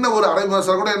சின்ன ஒரு அரை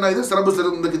மாசம் கூட என்ன இது சிலபஸ்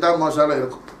இந்த கிதாப் மாஷால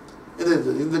இருக்கும்.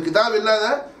 இந்த கிதாப் இல்லாத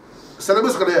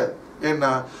சிலபஸ் கிடையாது. ஏன்னா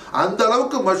அந்த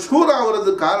அளவுக்கு மஷ்ஹூர்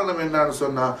ஆகிறது காரணம் என்னன்னு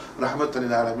சொன்னா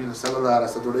ரஹ்மத்துல் ஆலமீன் ஸல்லல்லாஹு அலைஹி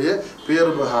வஸல்லுடைய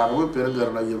பேருபகாரமும்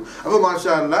பெருங்கருணையும். அப்ப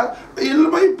மாஷா அல்லாஹ்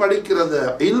இல்மை படிக்கிறது,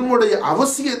 இல்முடைய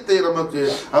அவசியத்தை நமக்கு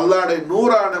அல்லாஹ்வுடைய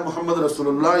நூறான முஹம்மது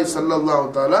ரசூலுல்லாஹி ஸல்லல்லாஹு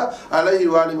தஆலா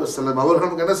அலைஹி வஸல்லம் அவர்கள்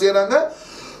நமக்கு என்ன செய்யறாங்க,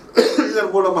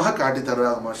 இதன் மூலமாக காட்டி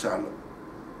தர்றாங்க மாஷா அல்லாஹ்.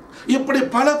 இப்படி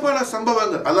பல பல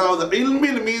சம்பவங்கள், அதாவது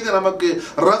இல்மின் மீது நமக்கு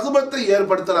ரகுபத்தை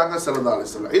ஏற்படுத்துறாங்க ஸல்லல்லாஹு அலைஹி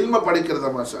வஸல்லம் இல்ம படிக்கிறத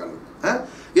மாஷா அல்லாஹ்.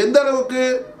 எந்த அளவுக்கு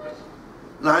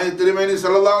நாயக திருமேனி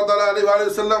ஸல்லல்லாஹு அலைஹி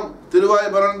வஸல்லம் திருவாய்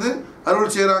பறந்து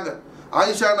அருள் செய்கிறாங்க.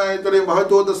 ஆயிஷா நாயகத்துடைய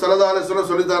மகத்துவத்தை ஸல்லல்லாஹு அலைஹி வஸல்லம்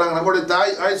சொல்லி தராங்க. நம்முடைய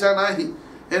தாய் ஆயிஷா நாயகி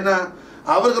என்ன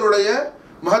அவர்களுடைய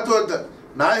மகத்துவத்தை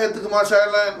நாயகத்துக்கு மாஷா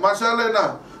அல்லாஹ் என்ன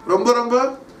ரொம்ப ரொம்ப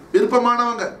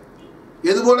விருப்பமானவங்க.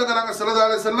 எது போலங்கிறாங்க ஸல்லல்லாஹு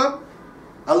அலைஹி வஸல்லம்,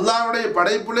 அல்லாஹ்வுடைய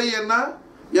படைப்புலே என்ன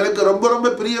எனக்கு ரொம்ப ரொம்ப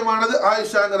பிரியமானது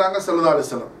ஆயிஷாங்கிறாங்க ஸல்லல்லாஹு அலைஹி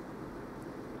வஸல்லம்.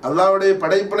 அல்லாஹ்வுடைய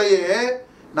படைப்புலேயே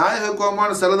நாயக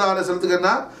கோமான ஸல்லல்லாஹு அலைஹி வஸல்லத்துக்கு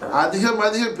என்ன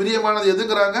அதிக பிரியமானது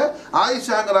எதுங்கிறாங்க,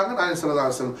 ஆயிஷாங்கிறாங்க நாயக ஸல்லல்லாஹு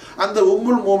அலைஹி வஸல்லம். அந்த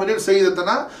உம்முல் மோமினின்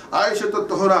சையதத்தனா ஆயிஷத்து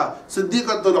துஹ்ரா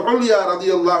சித்திகத்துல் உல்யா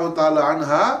ரலியல்லாஹு தஆலா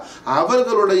அன்ஹா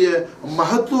அவர்களுடைய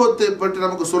மகத்துவத்தை பற்றி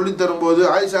நமக்கு சொல்லி தரும்போது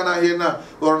ஆயிஷா நாயகி என்ன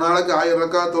ஒரு நாளைக்கு 1000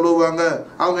 ரக்காத் தொழுவாங்க.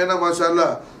 அவங்க என்ன மாஷா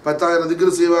அல்லாஹ் 10,000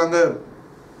 திக்ர் செய்வாங்க.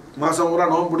 மாதம் பூரா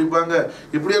நோன்பு பிடிப்பாங்க,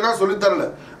 இப்படியெல்லாம் சொல்லித்தரல.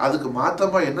 அதுக்கு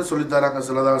மாத்தமாக என்ன சொல்லித்தராங்க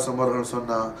சிலதாசம் அவர்கள்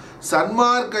சொன்னால்,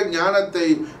 சன்மார்க்க ஞானத்தை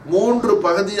 3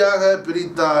 பகுதியாக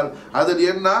பிரித்தால் அதில்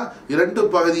என்ன 2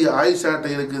 பகுதி ஆயிஷாட்ட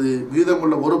இருக்குது,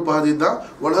 மீதமுள்ள ஒரு பகுதி தான்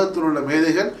உலகத்தில் உள்ள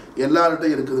மேதைகள்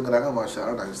எல்லார்கிட்டையும் இருக்குதுங்கிறாங்க. மாஷா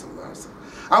நாங்கள் சிலதாசம்.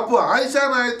 அப்போ ஆயிஷா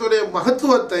நாயத்துடைய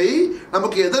மகத்துவத்தை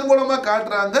நமக்கு எதன் மூலமாக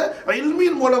காட்டுறாங்க?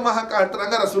 இல்மின் மூலமாக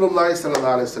காட்டுறாங்க ரசூலுல்லாஹி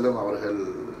ஸல்லல்லாஹு அலைஹி வஸல்லம் அவர்கள்.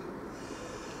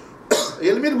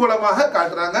 இல்மின் மூலமாக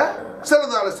காட்டுறாங்க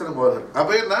ஸல்லல்லாஹு அலைஹி வஸல்லம் அவர்கள்.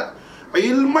 அப்போ என்ன,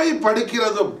 இல்மை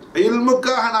படிக்கிறதும்,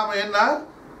 இல்முக்காக நாம் என்ன,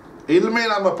 இல்மை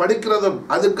நாம் படிக்கிறதும்,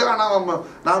 அதுக்காக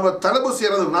நாம் தலபு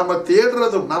செய்கிறதும், நாம்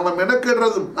தேடுறதும், நாம்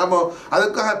மெனக்கெடுறதும், நாம்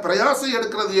அதுக்காக பிரயாசம்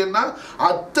எடுக்கிறது என்ன,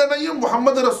 அத்தனையும்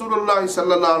முஹம்மது ரசூலுல்லாஹி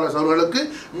ஸல்லல்லாஹு அலைஹி வஸல்லம் அவர்களுக்கு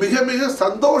மிக மிக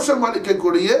சந்தோஷம்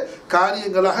அளிக்கக்கூடிய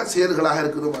காரியங்களாக செயல்களாக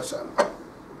இருக்குது. மாஷா அல்லாஹ்.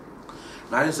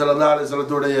 நாயகம் ஸல்லல்லாஹு அலைஹி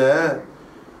வஸல்லத்துடைய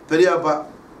பெரியாப்பா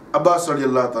அப்பாஸ்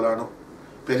ரலியல்லாஹு தஆலா அன்ஹு,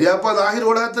 பெரியாப்பா லாஹிர்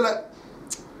உலகத்தில்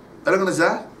இறங்கணும்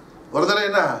சார். ஒரு தடவை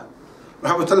என்ன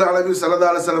ரஹ்மத்துல்லாஹி அலைஹி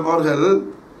ஸல்லல்லாஹு அலைஹி வஸல்லம் அவர்கள்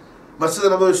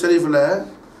மஸ்ஜித் நபவி ஷரீஃபில்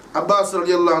அப்பாஸ்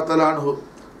ரலியல்லாஹு தஆலா அன்ஹு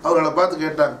அவர்களை பார்த்து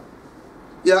கேட்டாங்க.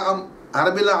 யா அம்,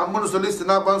 அரபியில் அம்முன்னு சொல்லி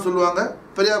சின்னாப்பான்னு சொல்லுவாங்க,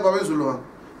 பெரியாப்பாவையும் சொல்லுவாங்க.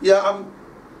 யா அம்.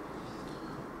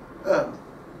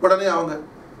 உடனே அவங்க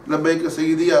லப்பைக்க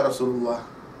சய்யிதி யா ரசூலுல்லாஹ்.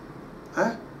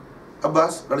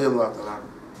 அப்பாஸ் ரலியல்லாஹு தஆலா அன்ஹு,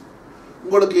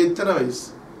 உங்களுக்கு எத்தனை வயசு?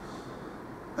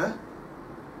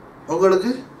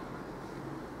 உங்களுக்கு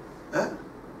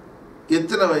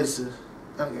எத்தனை வயசு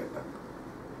கேட்டாங்க.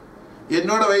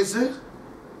 என்னோட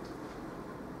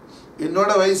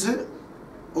வயசு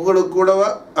உங்களுக்கு கூடவா,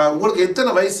 உங்களுக்கு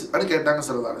எத்தனை வயசு அப்படின்னு கேட்டாங்க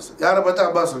ஸல்லல்லாஹு அலைஹி வஸல்லம். யாரை பார்த்தா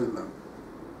அப்பாஸ் ரலியல்லாஹு.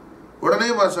 உடனே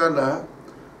மாஷா அல்லாஹ்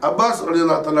அப்பாஸ்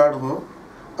ரலியல்லாஹு தஆலா அன்ஹு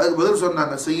அதுக்கு பதில்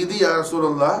சொன்னாங்க, சய்யிதி யா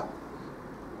ரசூலுல்லாஹ்,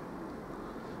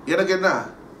 எனக்கு என்ன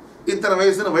இத்தனை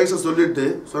வயசுன்னு வயசை சொல்லிட்டு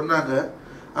சொன்னாங்க,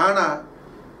 ஆனால்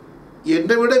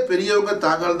என்னை விட பெரியவங்க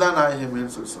தாங்கள் தான்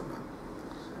நாயகமேன்னு சொல்லி சொன்னாங்க.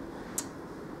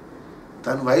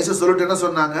 தன் வயசை சொல்லிட்டு என்ன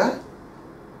சொன்னாங்க,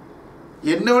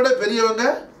 என்னை விட பெரியவங்க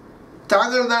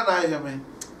தாங்கள் தான் நாயகமே.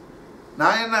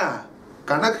 நான் என்ன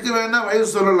கணக்குக்கு வேணா வயசு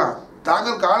சொல்லலாம்,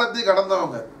 தாங்கள் காலத்தை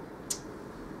கடந்தவங்க,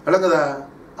 விளங்குதா?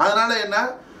 அதனால என்ன,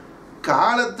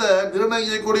 காலத்தை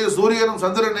நிர்ணயிக்கக்கூடிய சூரியனும்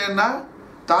சந்திரன் என்ன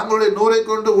தாங்களுடைய நூரை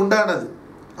கொண்டு உண்டானது.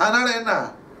 அதனால என்ன,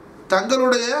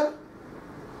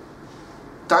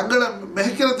 தங்களை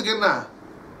மிகைக்கிறதுக்கு என்ன,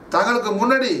 தங்களுக்கு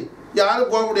முன்னாடி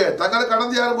யாரும் போக முடியாது, தங்களை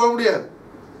கடந்து யாரும் போக முடியாது,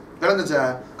 விளங்குச்சா?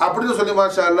 அப்படின்னு சொல்லி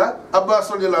மாஷா அல்லாஹ்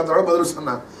அப்பாஸ் ரலியல்லாஹு தஆலா பதில்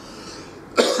சொன்னாங்க.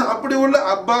 அப்படி உள்ள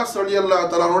அப்பாஸ் ரலியல்லாஹு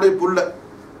தஆலாவுடைய புள்ள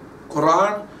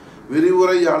குர்ஆன்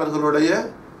விரிவுரையாளர்களுடைய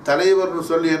தலைவர்னு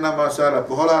சொல்லி என்ன மாஷா அல்லாஹ்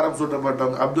புகழாரம்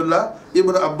சூட்டப்பட்டவங்க அப்துல்லா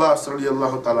இப்னு அப்பாஸ்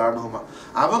ரலியல்லாஹு தஆலா அன்ஹுமா.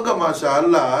 அவங்க மாஷா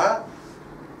அல்லாஹ்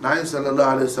நாயகம்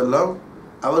ஸல்லல்லாஹு அலைஹி வஸல்லம்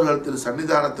அவர்கள் திரு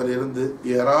சன்னிதானத்தில் இருந்து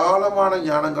ஏராளமான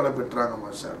ஞானங்களை பெற்றாங்க.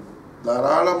 மாஷா அல்லாஹ்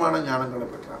தாராளமான ஞானங்களை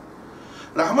பெற்றாங்க.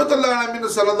 ரஹ்மத்துல்லாஹி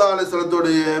அலைஹி ஸல்லல்லாஹு அலைஹி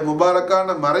வஸல்லத்துடைய முபாரக்கான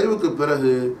மறைவுக்கு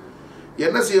பிறகு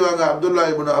என்ன செய்வாங்க, அப்துல்லா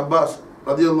இப்னு அப்பாஸ்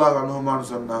ரலியல்லாஹு அன்ஹுமான்னு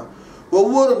சொன்னால்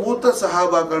ஒவ்வொரு மூத்த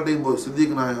சஹாபாக்கள்டையும் போய்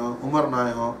சித்திக் நாயகம், உமர்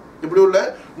நாயகம், இப்படி உள்ள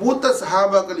மூத்த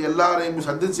சஹாபாக்கள் எல்லாரையும்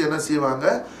சந்தித்து என்ன செய்வாங்க,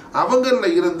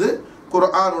 அவங்களில் இருந்து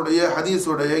குர்ஆனுடைய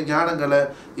ஹதீஸுடைய ஞானங்களை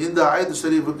இந்த ஆயத்து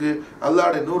ஷரீஃபுக்கு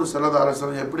அல்லாஹ்வுடைய நூறு ஸல்லல்லாஹு அலைஹி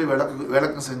வஸல்லம் எப்படி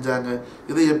விளக்கம் செஞ்சாங்க,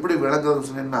 இதை எப்படி விளங்குறதுன்னு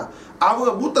சொன்னீங்கன்னா அவங்க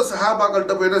மூத்த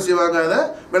சஹாபாக்கள்கிட்ட போய் என்ன செய்வாங்க, அதை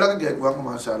விளக்கம் கேட்குவாங்க.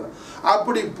 மாஷா அல்லாஹ்.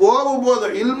 அப்படி போகும்போது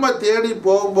இல்மை தேடி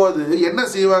போகும்போது என்ன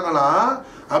செய்வாங்களாம்,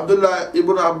 அப்துல்லா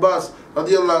இப்னு அப்பாஸ்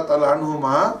ரலியல்லாஹு தஆலா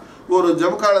அன்ஹுமா ஒரு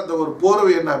ஜம்காலத்தை ஒரு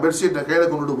போர்வை என்ன பெட்ஷீட்டை கையில்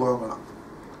கொண்டுட்டு போவாங்களாம்.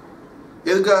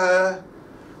 எதுக்காக,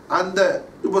 அந்த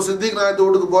இப்போ சித்திக் நாயத்து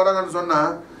வீட்டுக்கு போகிறாங்கன்னு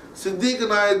சொன்னால் சித்திக்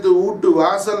நாயத்து வீட்டு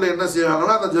வாசலில் என்ன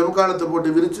செய்வாங்கன்னா அந்த ஜமுக்காலத்தை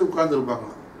போட்டு விரித்து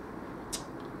உட்கார்ந்துருப்பாங்களாம்.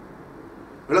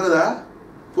 விளங்குதா?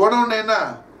 போனவுடனே என்ன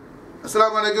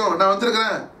அஸ்ஸலாமு அலைக்கும் நான்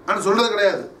வந்திருக்கிறேன் ஆனால் சொல்கிறது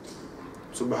கிடையாது.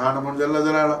 சுப்ஹானல்லாஹ் ஜல்ல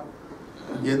ஜலாலுஹு.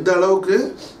 எந்த அளவுக்கு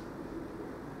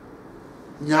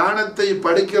ஞானத்தை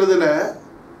படிக்கிறதுல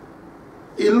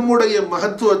இல்முடைய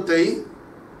மகத்துவத்தை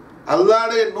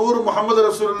அல்லாஹ்வுடைய நூறு முஹம்மது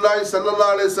ரசூலுல்லாஹி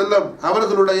ஸல்லல்லாஹு அலைஹி வஸல்லம்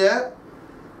அவர்களுடைய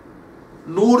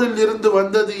நூறில் இருந்து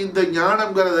வந்தது இந்த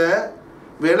ஞானம்ங்கிறத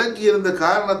விளங்கி இருந்த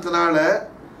காரணத்தினால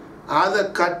அதை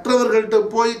கற்றவர்கள்ட்ட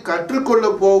போய் கற்றுக்கொள்ள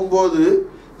போகும்போது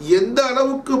எந்த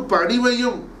அளவுக்கு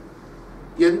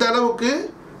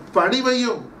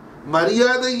பணிவையும்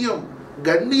மரியாதையும்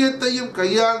கண்ணியத்தையும்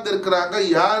கையாண்டிருக்கிறாங்க.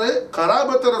 யாரு?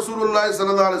 கராபத்த ரசூலுல்லாஹி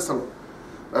ஸல்லல்லாஹு அலைஹி வஸல்லம்,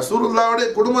 ரசூலுல்லாஹ்வுடைய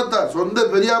குடும்பத்தார், சொந்த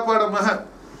பெரியாப்பாட மகன்.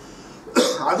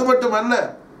 அது மட்டுமல்ல,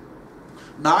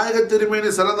 நாயக திருமேனி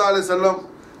ஸல்லல்லாஹு அலைஹி வஸல்லம்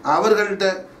அவர்கள்ட்ட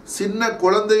சின்ன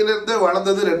குழந்தையிலிருந்தே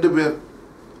வளர்ந்தது 2 பேர்.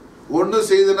 ஒன்று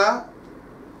செய்தனா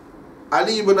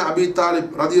அலி இப்னு அபி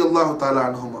தாலிப் ரலியல்லாஹு தஆலா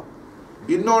அன்ஹுமா,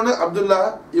 இன்னொன்று அப்துல்லா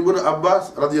இப்னு அப்பாஸ்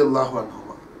ரலியல்லாஹு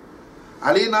அன்ஹுமா.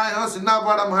 அலி நாயகம் சின்ன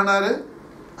பாடம் மகனாரு,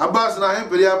 அப்பாஸ் நாயகம்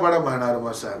பெரியா பாடம் மகனாரு.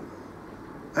 மாஷா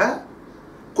அல்லாஹ்.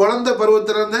 குழந்தை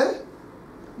பருவத்திலிருந்து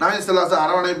நாயகம் ஸல்லல்லாஹு அலைஹி வஸல்லம்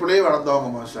அரவணைப்புலேயே வளர்ந்தவங்க.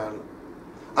 மாஷா அல்லாஹ்.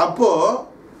 அப்போ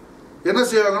என்ன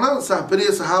செய்வாங்கன்னா பெரிய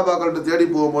சஹாபாக்கள்கிட்ட தேடி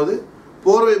போகும்போது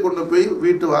போர்வை கொண்டு போய்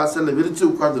வீட்டு வாசலில் விரித்து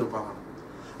உட்கார்ந்துருப்பாங்க.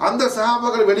 அந்த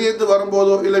சஹாபாக்கள் வெளியேந்து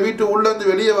வரும்போதோ இல்லை வீட்டு உள்ளேருந்து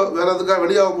வெளியே வர்றதுக்காக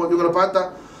வெளியாகும் போது இவங்களை பார்த்தா,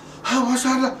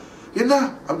 மாஷா அல்லாஹ், என்ன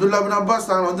அப்துல்லா பின் அப்பாஸ்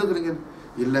தாங்கள் வந்திருக்கிறீங்க?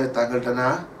 இல்லை, தங்கள்கிட்ட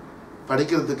நான்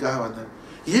படிக்கிறதுக்காக வந்தேன்.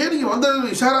 ஏன் நீங்கள் வந்து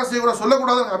இஷாரா செய்ய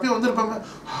சொல்லக்கூடாது, அப்பயே வந்திருப்பாங்க.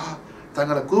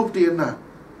 தங்களை கூப்பிட்டு என்ன,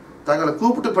 தங்களை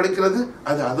கூப்பிட்டு படிக்கிறது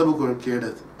அது அதவு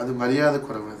கேடுது, அது மரியாதை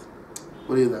குறைவது.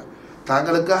 புரியுதா?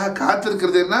 தாங்களுக்காக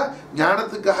காத்திருக்கிறது என்ன,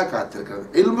 ஞானத்துக்காக காத்திருக்கிறது,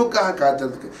 இல்முக்காக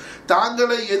காத்திருக்கு.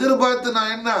 தாங்களை எதிர்பார்த்து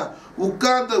நான் என்ன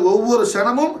உட்கார்ந்த ஒவ்வொரு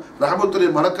க்ஷணமும்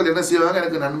ரஹமத்துல்லாஹி மலக்கள் என்ன செய்வாங்க,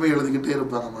 எனக்கு நன்மை எழுதிக்கிட்டே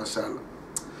இருப்பாங்க. மாஷா அல்லாஹ்.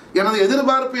 எனது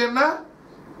எதிர்பார்ப்பு என்ன,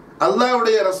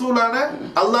 அல்லாஹ்வுடைய ரசூலான,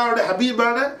 அல்லாஹ்வுடைய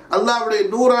ஹபீபான, அல்லாஹ்வுடைய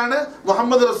நூறான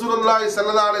முஹம்மது ரசூலுல்லாஹி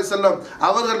ஸல்லல்லாஹு அலைஹி வஸல்லம்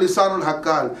அவர்கள் லிசானுல்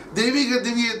ஹக்கால் தெய்வீக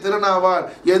திவ்ய திருநாவால்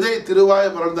எதை திருவாய்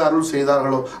மலர்ந்து அருள்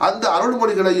செய்தார்களோ அந்த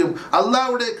அருள்மொழிகளையும்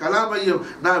அல்லாஹ்வுடைய கலாமையும்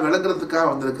நான் விளங்குறதுக்காக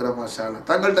வந்திருக்கிறேன். மாஷா அல்லாஹ்.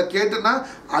 தங்கள்கிட்ட கேட்டுனா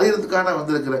அறியறதுக்காக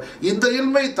வந்திருக்கிறேன். இந்த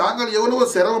இல்மை தாங்கள் எவ்வளவோ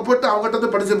சிரமப்பட்டு அவங்ககிட்ட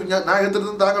இருந்து படிச்சிருப்பீங்க, நான்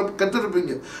எடுத்துட்டு தாங்கள்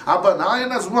கற்றுருப்பீங்க. அப்ப நான்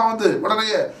என்ன சும்மா வந்து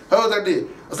உடனே தட்டி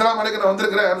அஸ்ஸலாமு அலைக்கும் நான்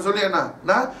வந்திருக்கிறேன் சொல்லி என்ன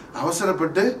நான்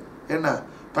அவசரப்பட்டு என்ன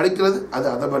படிக்கிறது அது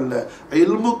அதபல்ல.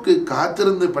 இல்முக்கு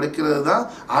காத்திருந்து படிக்கிறது தான்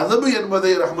அதபு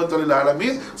என்பதை ரஹ்மத்துல்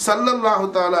ஆலமீன் ஸல்லல்லாஹு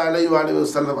தஆலா அலைஹி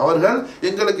வஸல்லம் அவர்கள்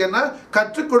எங்களுக்கு என்ன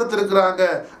கற்றுக் கொடுத்திருக்கிறாங்க.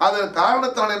 அதன்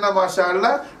காரணத்தால் என்ன மாஷா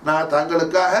அல்லாஹ் நான்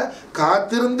தங்களுக்காக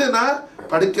காத்திருந்து நான்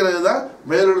படிக்கிறது தான்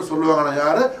மேலும் சொல்லுவாங்க.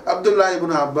 யாரு? அப்துல்லா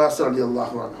இப்னு அப்பாஸ்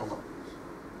ரலியல்லாஹு அன்ஹு.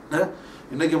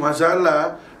 இன்னைக்கு மாஷா அல்லாஹ்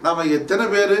நாம எத்தனை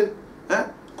பேர்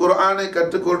குர்ஆனை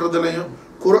கற்றுக்கொள்றதுலையும்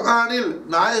குர்ஆனில்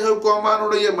நாயக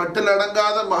கோமானுடைய மட்டில்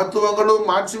அடங்காத மகத்துவங்களும்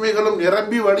மாட்சிமைகளும்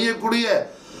நிரம்பி வழியக்கூடிய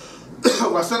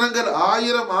வசனங்கள்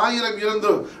ஆயிரம்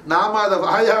இருந்தும் நாம அதை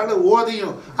வாயால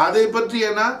ஓதியும் அதை பற்றி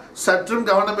என்ன சற்றும்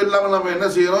கவனம் இல்லாமல் நம்ம என்ன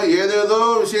செய்யறோம், ஏதேதோ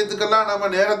விஷயத்துக்கெல்லாம்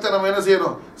நம்ம நேரத்தை நம்ம என்ன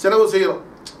செய்யறோம், செலவு செய்யறோம்.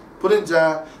 புரிஞ்சா?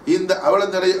 இந்த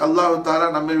அவலநிலை அல்லாஹ் தஆலா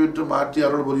நம்மை விட்டு மாற்றி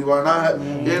அருள் புரிவானாக.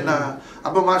 ஏன்னா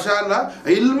அப்ப மாஷா அல்லாஹ்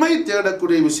இல்மை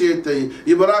தேடக்கூடிய விஷயத்தை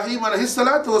இப்ராஹிம்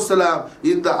அலைஹிஸ்ஸலாத்து வஸ்ஸலாம்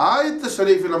இந்த ஆயத்து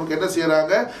ஷரீஃபில் நமக்கு என்ன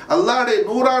செய்யறாங்க, அல்லாஹ்வுடைய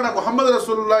நூறான முஹம்மது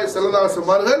ரசூலுல்லாஹி ஸல்லல்லாஹு அலைஹி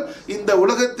வஸல்லம் அவர்கள் இந்த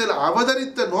உலகத்தில்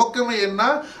அவதரித்த நோக்கமே என்ன,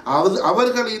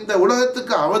 அவர்கள் இந்த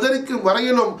உலகத்துக்கு அவதரிக்கும்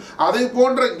வரையிலும் அதை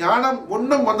போன்ற ஞானம்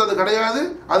முன்னும் வந்தது கிடையாது,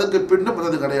 அதுக்கு பின்னும்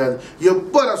வந்தது கிடையாது.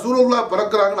 எப்ப ரசூலுல்லாஹ்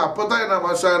பிறக்கிறாங்களோ அப்பதான் என்ன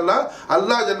மாஷா அல்லாஹ்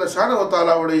அல்லாஹ் ஜல்ல ஷானஹு வ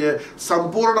தஆலாவுடைய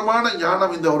சம்பூர்ணமான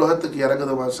ஞானம் இந்த உலகத்துக்கு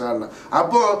இறங்குது. மாஷா அல்லாஹ்.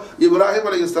 அப்போ இப்ராஹிம்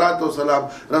அலைஹிஸ்ஸலாத்து வஸ்ஸலாம்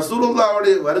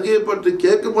ரசூலுல்லாஹ்வுடைய வருகையை பற்றி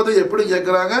கேட்கும் போது எப்படி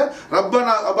கேட்கிறாங்க,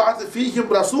 ரப்பனா அபஅத்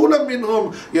ஃபீஹிம் ரசூலம் மின்ஹும்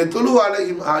யத்லு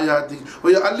அலைஹிம் ஆயாத்திக்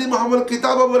வ யுஅல்லிமுஹுல்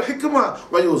கிதாப வல் ஹிக்மா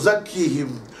வ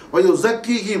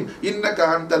யுஸக்கிஹிம் இன்னக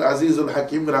அன்தல் அஸீஸுல்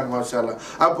ஹக்கீம். மாஷா அல்லாஹ்.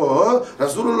 அப்போ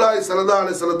ரசூலுல்லாஹி ஸல்லல்லாஹு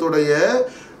அலைஹி வஸல்லத்துடைய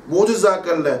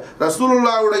மூஜிசாக்கள்ல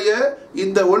ரசூலுல்லாஹ்வுடைய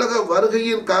இந்த உலக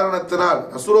வருகையின் காரணத்தினால்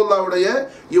ரசூலுல்லாஹ்வுடைய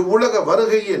இவ்வுலக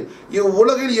வருகையில்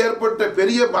இவ்வுலகில் ஏற்பட்ட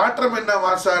பெரிய மாற்றம் என்ன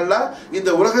மாஷா அல்லாஹ், இந்த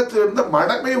உலகத்தில் இருந்த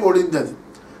மடமை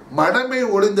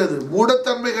ஒளிந்தது,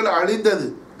 மூடத்தன்மைகள் அழிந்தது.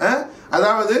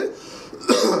 அதாவது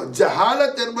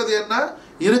ஜஹாலத் என்பது என்ன,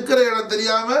 இருக்கிற இடம்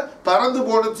தெரியாம பறந்து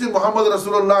போனுச்சு முஹம்மது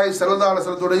ரசூலுல்லாஹி ஸல்லல்லாஹு அலைஹி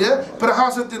வஸல்லத்துடைய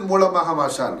பிரகாசத்தின் மூலமாக.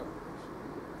 மாஷா அல்லாஹ்.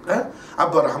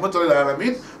 அப்போ ரஹ்மத்துல்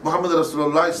ஆலமீன் முஹம்மது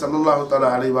ரசூலுல்லாஹி ஸல்லல்லாஹு தஆலா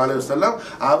அலைஹி வஸல்லம்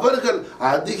அவர்கள்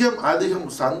அதிகம்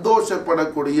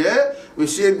சந்தோஷப்படக்கூடிய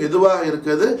விஷயம் எதுவாக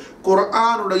இருக்குது,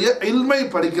 குர்ஆனுடைய இல்மை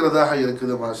படிக்கிறதாக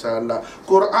இருக்குது. மாஷா அல்லாஹ்.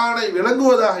 குர்ஆனை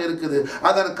விளங்குவதாக இருக்குது.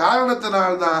 அதன்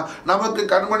காரணத்தினால்தான் நமக்கு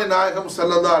கண்மணி நாயகம்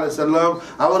ஸல்லல்லாஹு அலைஹி வஸல்லம்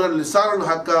அவர்கள் லிசானுல்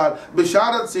ஹக்கால்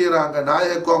பிஷாரத் செய்றாங்க.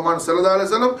 நாயக கோமான் ஸல்லல்லாஹு அலைஹி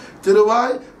வஸல்லம்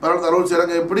திருவாய் பரந்த அருள்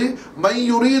செய்றாங்க. எப்படி மை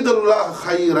யுரீதுல்லாஹ்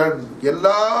ஹைரன்.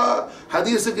 எல்லா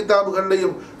ஹதீஸ்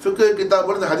கிதாபுகள்லையும் ஃபிக்ஹ்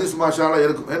கிதாபுகள் ஹதீஸ் மாஷா அல்லாஹ்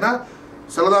இருக்கும். ஏன்னா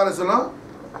ஸல்லல்லாஹு அலைஹி வஸல்லம்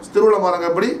திருவுள்ள மாறாங்க.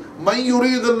 எப்படி மை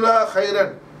யுரீதுல்லாஹ்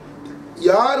ஹைரன்,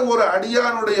 யார் ஒரு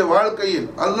அடியானுடைய வாழ்க்கையில்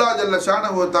அல்லாஹ் ஜல்ல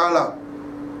ஷானஹு வ தஆலா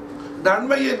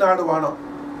நன்மையை நாடுவானோ,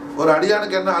 ஒரு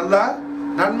அடியானுக்கு என்ன அல்லாஹ்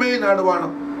நன்மையை நாடுவானோ,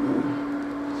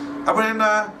 அப்ப என்ன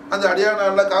அந்த அடியான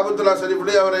அல்லாஹ் காபத்துல்லா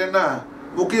ஷரீஃப்லயே அவரை என்ன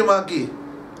முக்கியமாக்கி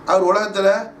அவர் உலகத்துல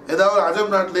ஏதாவது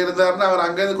அஜம் நாட்டில் இருந்தாருன்னா அவர்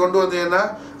அங்கேருந்து கொண்டு வந்து என்ன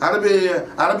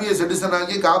அரபிய சிட்டிசன்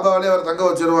ஆகி காபாவிலே அவர் தங்க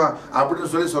வச்சிருவான்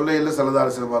அப்படின்னு சொல்ல இல்லை ஸல்லல்லாஹு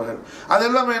அலைஹி வஸல்லம் அவர்கள். அது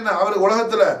எல்லாமே என்ன, அவர்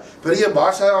உலகத்துல பெரிய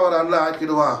பாஷா அவர் அல்லாஹ்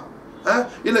ஆக்கிடுவான்,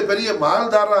 இல்லை பெரிய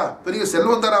மால்தாரா பெரிய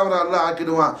செல்வந்தாரா அவர் அல்லாஹ்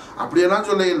ஆக்கிடுவான் அப்படியெல்லாம்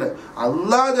சொல்ல இல்லை.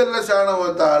 அல்லாஹ் ஜல்ல ஷானஹு வ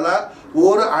தஆலா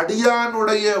ஒரு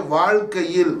அடியானுடைய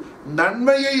வாழ்க்கையில்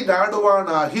நன்மையை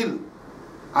நாடுவானாகில்,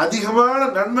 அதிகமான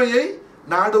நன்மையை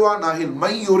நாடுவானாகில்,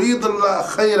 மை யுரீதுல்லாஹ்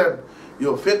ஹைரன்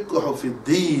யுஃபிக்குஹு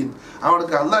ஃபித்தீன்.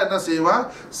 அவனுக்கு அல்லாஹ் என்ன செய்வான்?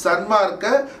 சன்மார்க்க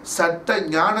சட்ட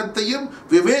ஞானத்தையும்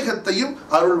விவேகத்தையும்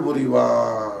அருள்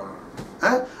புரிவான்.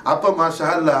 அப்ப மாஷா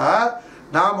அல்லாஹ்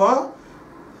நாம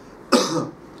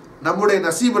நம்முடைய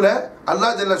நசீபுல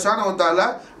அல்லாஹ் ஜல்ல ஷானஹு தஆலா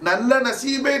நல்ல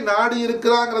நசீபை நாடி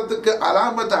இருக்கிறாங்கிறதுக்கு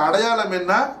அலாமத் அடையாளம்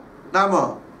என்ன? நாம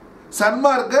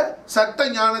சன்மார்க்க சட்ட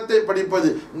ஞானத்தை படிப்பது.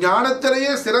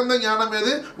 ஞானத்திலேயே சிறந்த ஞானம்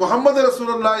எது? முஹம்மது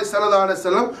ரசூலுல்லாஹி ஸல்லல்லாஹு அலைஹி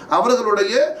வஸல்லம்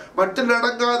அவர்களுடைய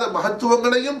மட்டிலடங்காத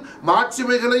மகத்துவங்களையும்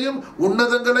மாட்சிமைகளையும்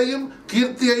உன்னதங்களையும்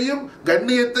கீர்த்தியையும்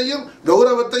கண்ணியத்தையும்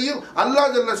கௌரவத்தையும்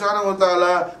அல்லாஹ் ஜல்ல ஷானஹு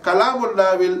தஆலா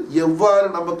கலாமுல்லாவில் எவ்வாறு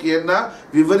நமக்கு என்ன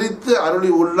விவரித்து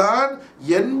அருளி உள்ளான்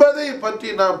என்பதை பற்றி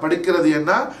நாம் படிக்கிறது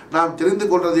என்ன, நாம் தெரிந்து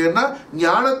கொள்றது என்ன?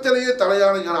 ஞானத்திலேயே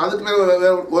தலையான ஞானம். அதுக்கு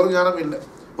மேல ஒரு ஞானம் இல்லை.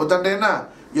 ஒருத்தண்ட என்ன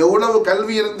எவ்வளவு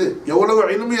கல்வி இருந்து எவ்வளவு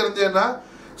இல்மு இருந்தேன்னா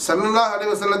ஸல்லல்லாஹு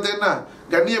அலைஹி வஸல்லத்தை என்ன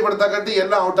கண்ணியப்படுத்தா கட்டி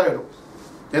எல்லாம் அவுட் ஆகிடும்.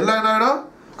 எல்லாம் என்ன ஆகிடும்?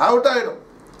 அவுட் ஆகிடும்.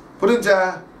 புரிஞ்சா?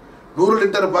 100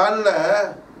 லிட்டர் பாலில்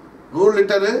 100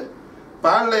 லிட்டரு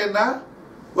பாலில் என்ன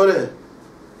ஒரு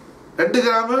 2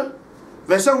 கிராமு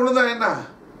விஷம் விழுந்தா என்ன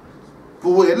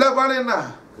எல்லா பாலும் என்ன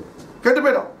கெட்டு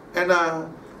போயிடும். என்ன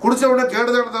குடிச்ச உடனே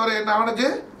கேடுதான தவிர என்ன அவனுக்கு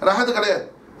ரஹத்து கிடையாது.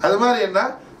 அது மாதிரி என்ன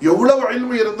எவ்வளவு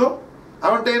இல்மு இருந்தும்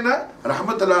அவன்கிட்ட என்ன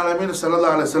ரஹ்மத்துல் ஆலமீன்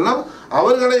ஸல்லல்லாஹு அலைஹி வஸல்லம்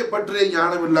அவர்களை பற்றிய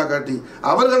ஞானம் இல்லா காட்டி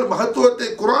அவர்கள் மகத்துவத்தை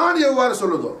குர்ஆன் எவ்வாறு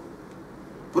சொல்லுதோ.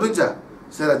 புரிஞ்சா?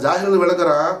 சரி, ஜாஹில்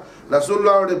விளக்குறான்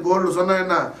ரசூலுல்லாஹ்வுடைய புகழ் சொன்னா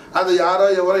என்ன அது யாரோ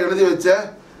எவரோ எழுதி வச்ச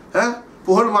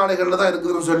புகழ் மாலைகள்ல தான்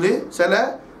இருக்குதுன்னு சொல்லி சில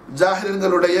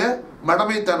ஜாஹில்களுடைய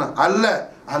மடமைத்தனம் அல்ல.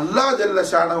 அல்லாஹ் ஜல்ல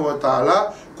ஷானஹு வ தஆலா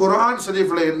குர்ஆன்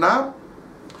ஷரீஃப்ல என்ன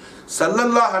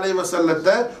ஸல்லல்லாஹு அலைஹி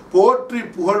வஸல்லத்தை போற்றி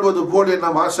புகழ்வது போல் என்ன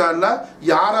மாஷா அல்லாஹ்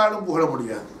யாராலும் புகழ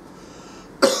முடியாது.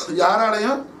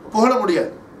 யாராலையும் புகழ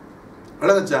முடியாது.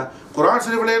 விளங்குச்சா? குர்ஆன்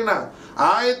ஷரீஃப்ல என்ன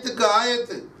ஆயத்துக்கு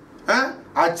ஆயத்து,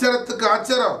 அச்சரத்துக்கு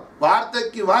அச்சரம்,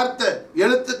 வார்த்தைக்கு வார்த்தை,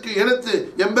 எழுத்துக்கு எழுத்து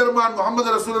எம்பெருமான் முஹம்மது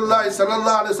ரசூலுல்லாஹி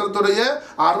ஸல்லல்லாஹு அலைஹி வஸல்லத்துடைய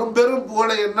அரும்பெரும்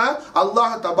புகழை என்ன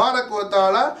அல்லாஹ் தபாரக வ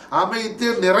தஆலா அமைத்து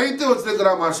நிறைத்து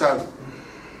வச்சிருக்கிறான். மாஷா அல்லாஹ்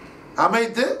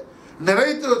அமைத்து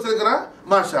நிறைத்து வச்சிருக்கிறான்.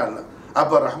 மாஷா அல்லாஹ்.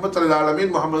 அப்போ ரஹ்மத்துல் ஆலமீன்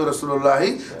முஹம்மது ரசூலுல்லாஹி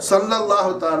ஸல்லல்லாஹு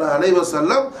தஆலா அலைஹி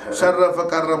வஸல்லம் ஷர்ரஃப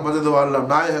கர்ரம் மஜது வல்லம்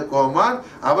நாயக கோமான்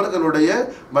அவர்களுடைய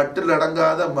மட்டில்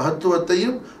அடங்காத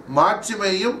மகத்துவத்தையும்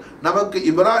மாட்சிமையும் நமக்கு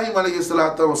இப்ராஹிம்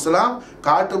அலைஹிஸ்ஸலாத்து வஸ்ஸலாம்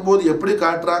காட்டும்போது எப்படி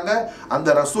காட்டுறாங்க? அந்த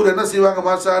ரசூல் என்ன செய்வாங்க?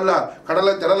 மாஷா அல்லாஹ்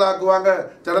கடலை திரளாக்குவாங்க,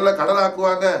 திரளை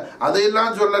கடலாக்குவாங்க.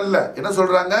 அதையெல்லாம் சொல்லல. என்ன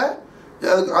சொல்றாங்க?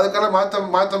 அதுக்கெல்லாம்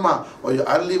மாத்தமா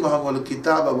அல்லி முஹம்மது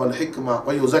கிதாப வல் ஹிக்மா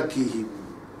வயுஸக்கிஹிம்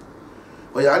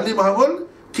அல்லி முஹம்மது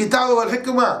கிதாப வல்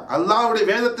ஹிக்மா அல்லாஹ்வுடைய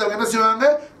வேதத்தை என்ன செய்வாங்க?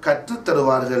 கற்று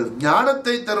தருவார்கள்,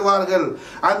 ஞானத்தை தருவார்கள்.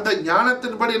 அந்த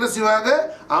ஞானத்தின்படி என்ன செய்வாங்க?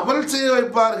 அமல் செய்ய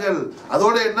வைப்பார்கள்.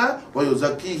 அதோட என்ன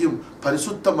வயுஸக்கிஹிம்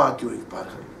பரிசுத்தமாக்கி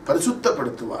வைப்பார்கள்,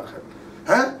 பரிசுத்தப்படுத்துவார்கள்.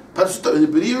 பரிசுத்த இது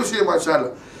பெரிய விஷயம். மாஷா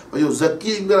அல்லாஹ்.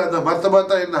 வயுஸக்கிங்கிற அந்த மர்த்தபா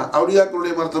தான் என்ன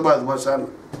அவுலியாக்களுடைய மர்த்தபா. அது மாஷா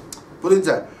அல்லாஹ்.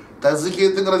 புரிஞ்சா?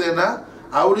 தஸ்கியத்துங்கிறது என்ன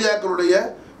அவுலியாக்களுடைய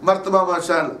மர்த்தபா.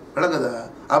 மாஷா அல்லாஹ். விளங்குதா?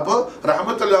 அப்போ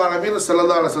ரஹ்மத்துல் ஆலமீன்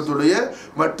ஸல்லல்லாஹு அலைஹி வஸல்லத்துடைய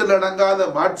மட்டில் அடங்காத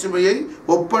மாட்சிமையை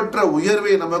ஒப்பற்ற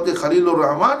உயர்வை நமக்கு கலீலுர்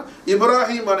ரஹ்மான்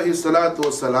இப்ராஹிம் அலைஹிஸ்ஸலாத்து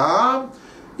வஸ்ஸலாம்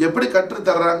எப்படி கற்று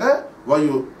தர்றாங்க?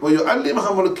 வயு அல்லி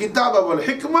முஹம்மது கிதாப வல்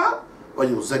ஹிக்மா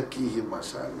வயுஸக்கிஹிம்.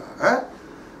 மாஷா அல்லாஹ்.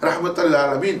 ரஹ்மத்துல்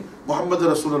ஆலமீன் முஹம்மது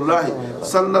ரசூலுல்லாஹி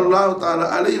ஸல்லல்லாஹு தஆலா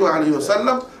அலைஹி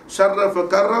வஸல்லம் ஷர்ரஃப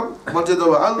கர்ரம் மஜது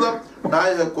வ அல்லம்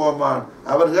நாயக கோமான்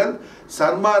அவர்கள்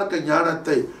சன்மார்க்க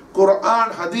ஞானத்தை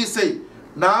குர்ஆன் ஹதீஸை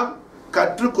நாம்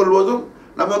கற்றுக்கொள்வதும்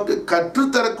நமக்கு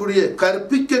கற்றுத்தரக்கூடிய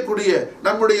கற்பிக்கக்கூடிய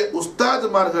நம்முடைய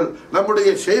உஸ்தாதுமார்கள் நம்முடைய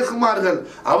ஷேഖ்மார்கள்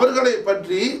அவர்களை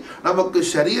பற்றி நமக்கு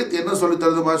ஷரியத் என்ன சொல்லித்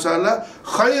தருது? மாஷா அல்லாஹ்.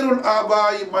 கைருல்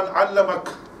ஆபாய் மன்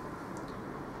அல்லமக்,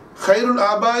 கைருல்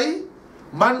ஆபாய்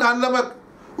மன் அல்லமக்.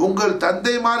 உங்கள்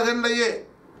தந்தைமார்கள்லையே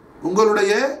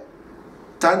உங்களுடைய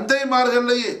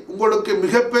தந்தைமார்கள்லையே உங்களுக்கு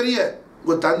மிகப்பெரிய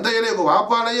உங்கள் தந்தையிலே உங்கள்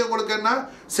வாப்பாலேயே உங்களுக்கு என்ன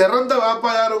சிறந்த வாப்பா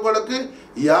யார்? உங்களுக்கு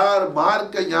யார்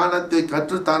மார்க்க ஞானத்தை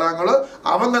கற்றுத்தராங்களோ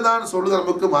அவங்க தான் சொல்லுது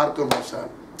நமக்கு மார்க்க. மாஷா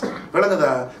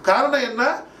விளங்குதா? காரணம் என்ன?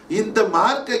 இந்த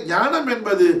மார்க்க ஞானம்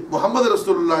என்பது முஹம்மது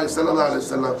ரசூலுல்லாஹி ஸல்லல்லாஹு அலைஹி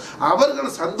வஸல்லம் அவர்கள்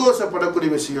சந்தோஷப்படக்கூடிய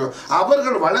விஷயம்,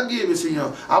 அவர்கள் வழங்கிய விஷயம்,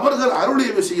 அவர்கள்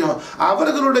அருளிய விஷயம்,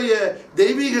 அவர்களுடைய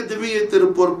தெய்வீக திவ்ய திரு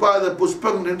பொற்பாத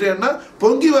புஷ்பம் நின்று என்ன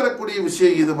பொங்கி வரக்கூடிய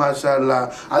விஷயம் இது. மாஷா அல்லாஹ்.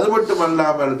 அது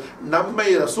மட்டுமல்லாமல் நம்மை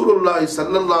ரசூலுல்லாஹி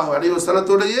ஸல்லல்லாஹு அலைஹி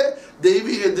வஸல்லத்துடைய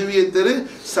தெய்வீக திவ்ய திரு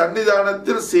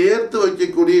சன்னிதானத்தில் சேர்த்து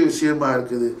வைக்கக்கூடிய விஷயமா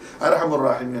இருக்குது. அர்ஹமர்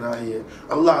ராஹிமீன் ஆகிய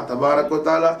அல்லாஹ் தபாரக் வ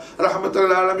தஆலா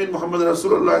ரஹ்மத்துல் ஆலமீன் முஹம்மது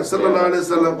ரசூலுல்லாஹி ஸல்லல்லாஹு அலைஹி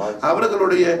வஸல்லம்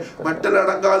அவர்களுடைய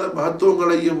மட்டலடங்காத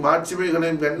மகத்துவங்களையும்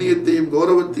மாட்சிமைகளையும் கண்ணியத்தையும்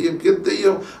கௌரவத்தையும்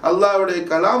கீர்த்தியையும் அல்லாஹ்வுடைய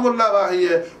கலாமுல்லாஹிய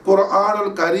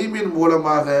குர்ஆனுல் கரீமின்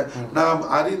மூலமாக நாம்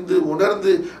அறிந்து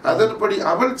உணர்ந்து அதன்படி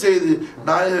அமல் செய்து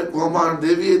நாயக கோமான்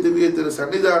திவ்ய திரு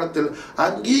சன்னிதானத்தில்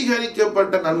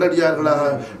அங்கீகரிக்கப்பட்ட நல்லடியார்களாக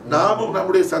நாமும்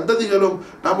நம்முடைய சந்ததிகளும்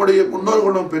நம்முடைய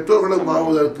முன்னோர்களும் பெற்றோர்களும்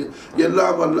ஆவதற்கு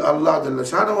எல்லாம் அல்லாஹ் ஜல்ல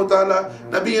ஷானஹு தஆலா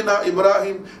நபியனா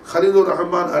இப்ராஹிம் கலீலுர்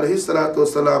ரஹ்மான் அலைஹிஸ்ஸலாத்து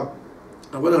வஸ்ஸலாம்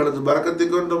அவர்களது பரக்கத்தை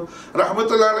கொண்டும்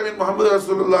ரஹ்மத்துல் ஆலமீன் முஹம்மது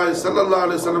ரசூலுல்லாஹி ஸல்லல்லாஹு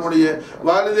அலைஹி வஸல்லம் உடைய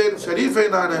வாலிதைன்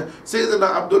ஷரீஃபைனான சையதுனா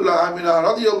அப்துல்லா ஆமினா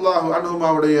ரலியல்லாஹு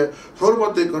அன்ஹுமாவுடைய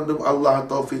ஹுர்மத்தை கொண்டும் அல்லாஹ்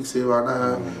தௌஃபீக் செய்வானா.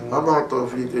 அமா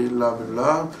தௌஃபீக் இல்லா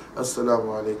பில்லாஹ்.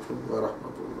 அஸ்ஸலாமு அலைக்கும் வ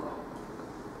ரஹ்மத்துல்லாஹி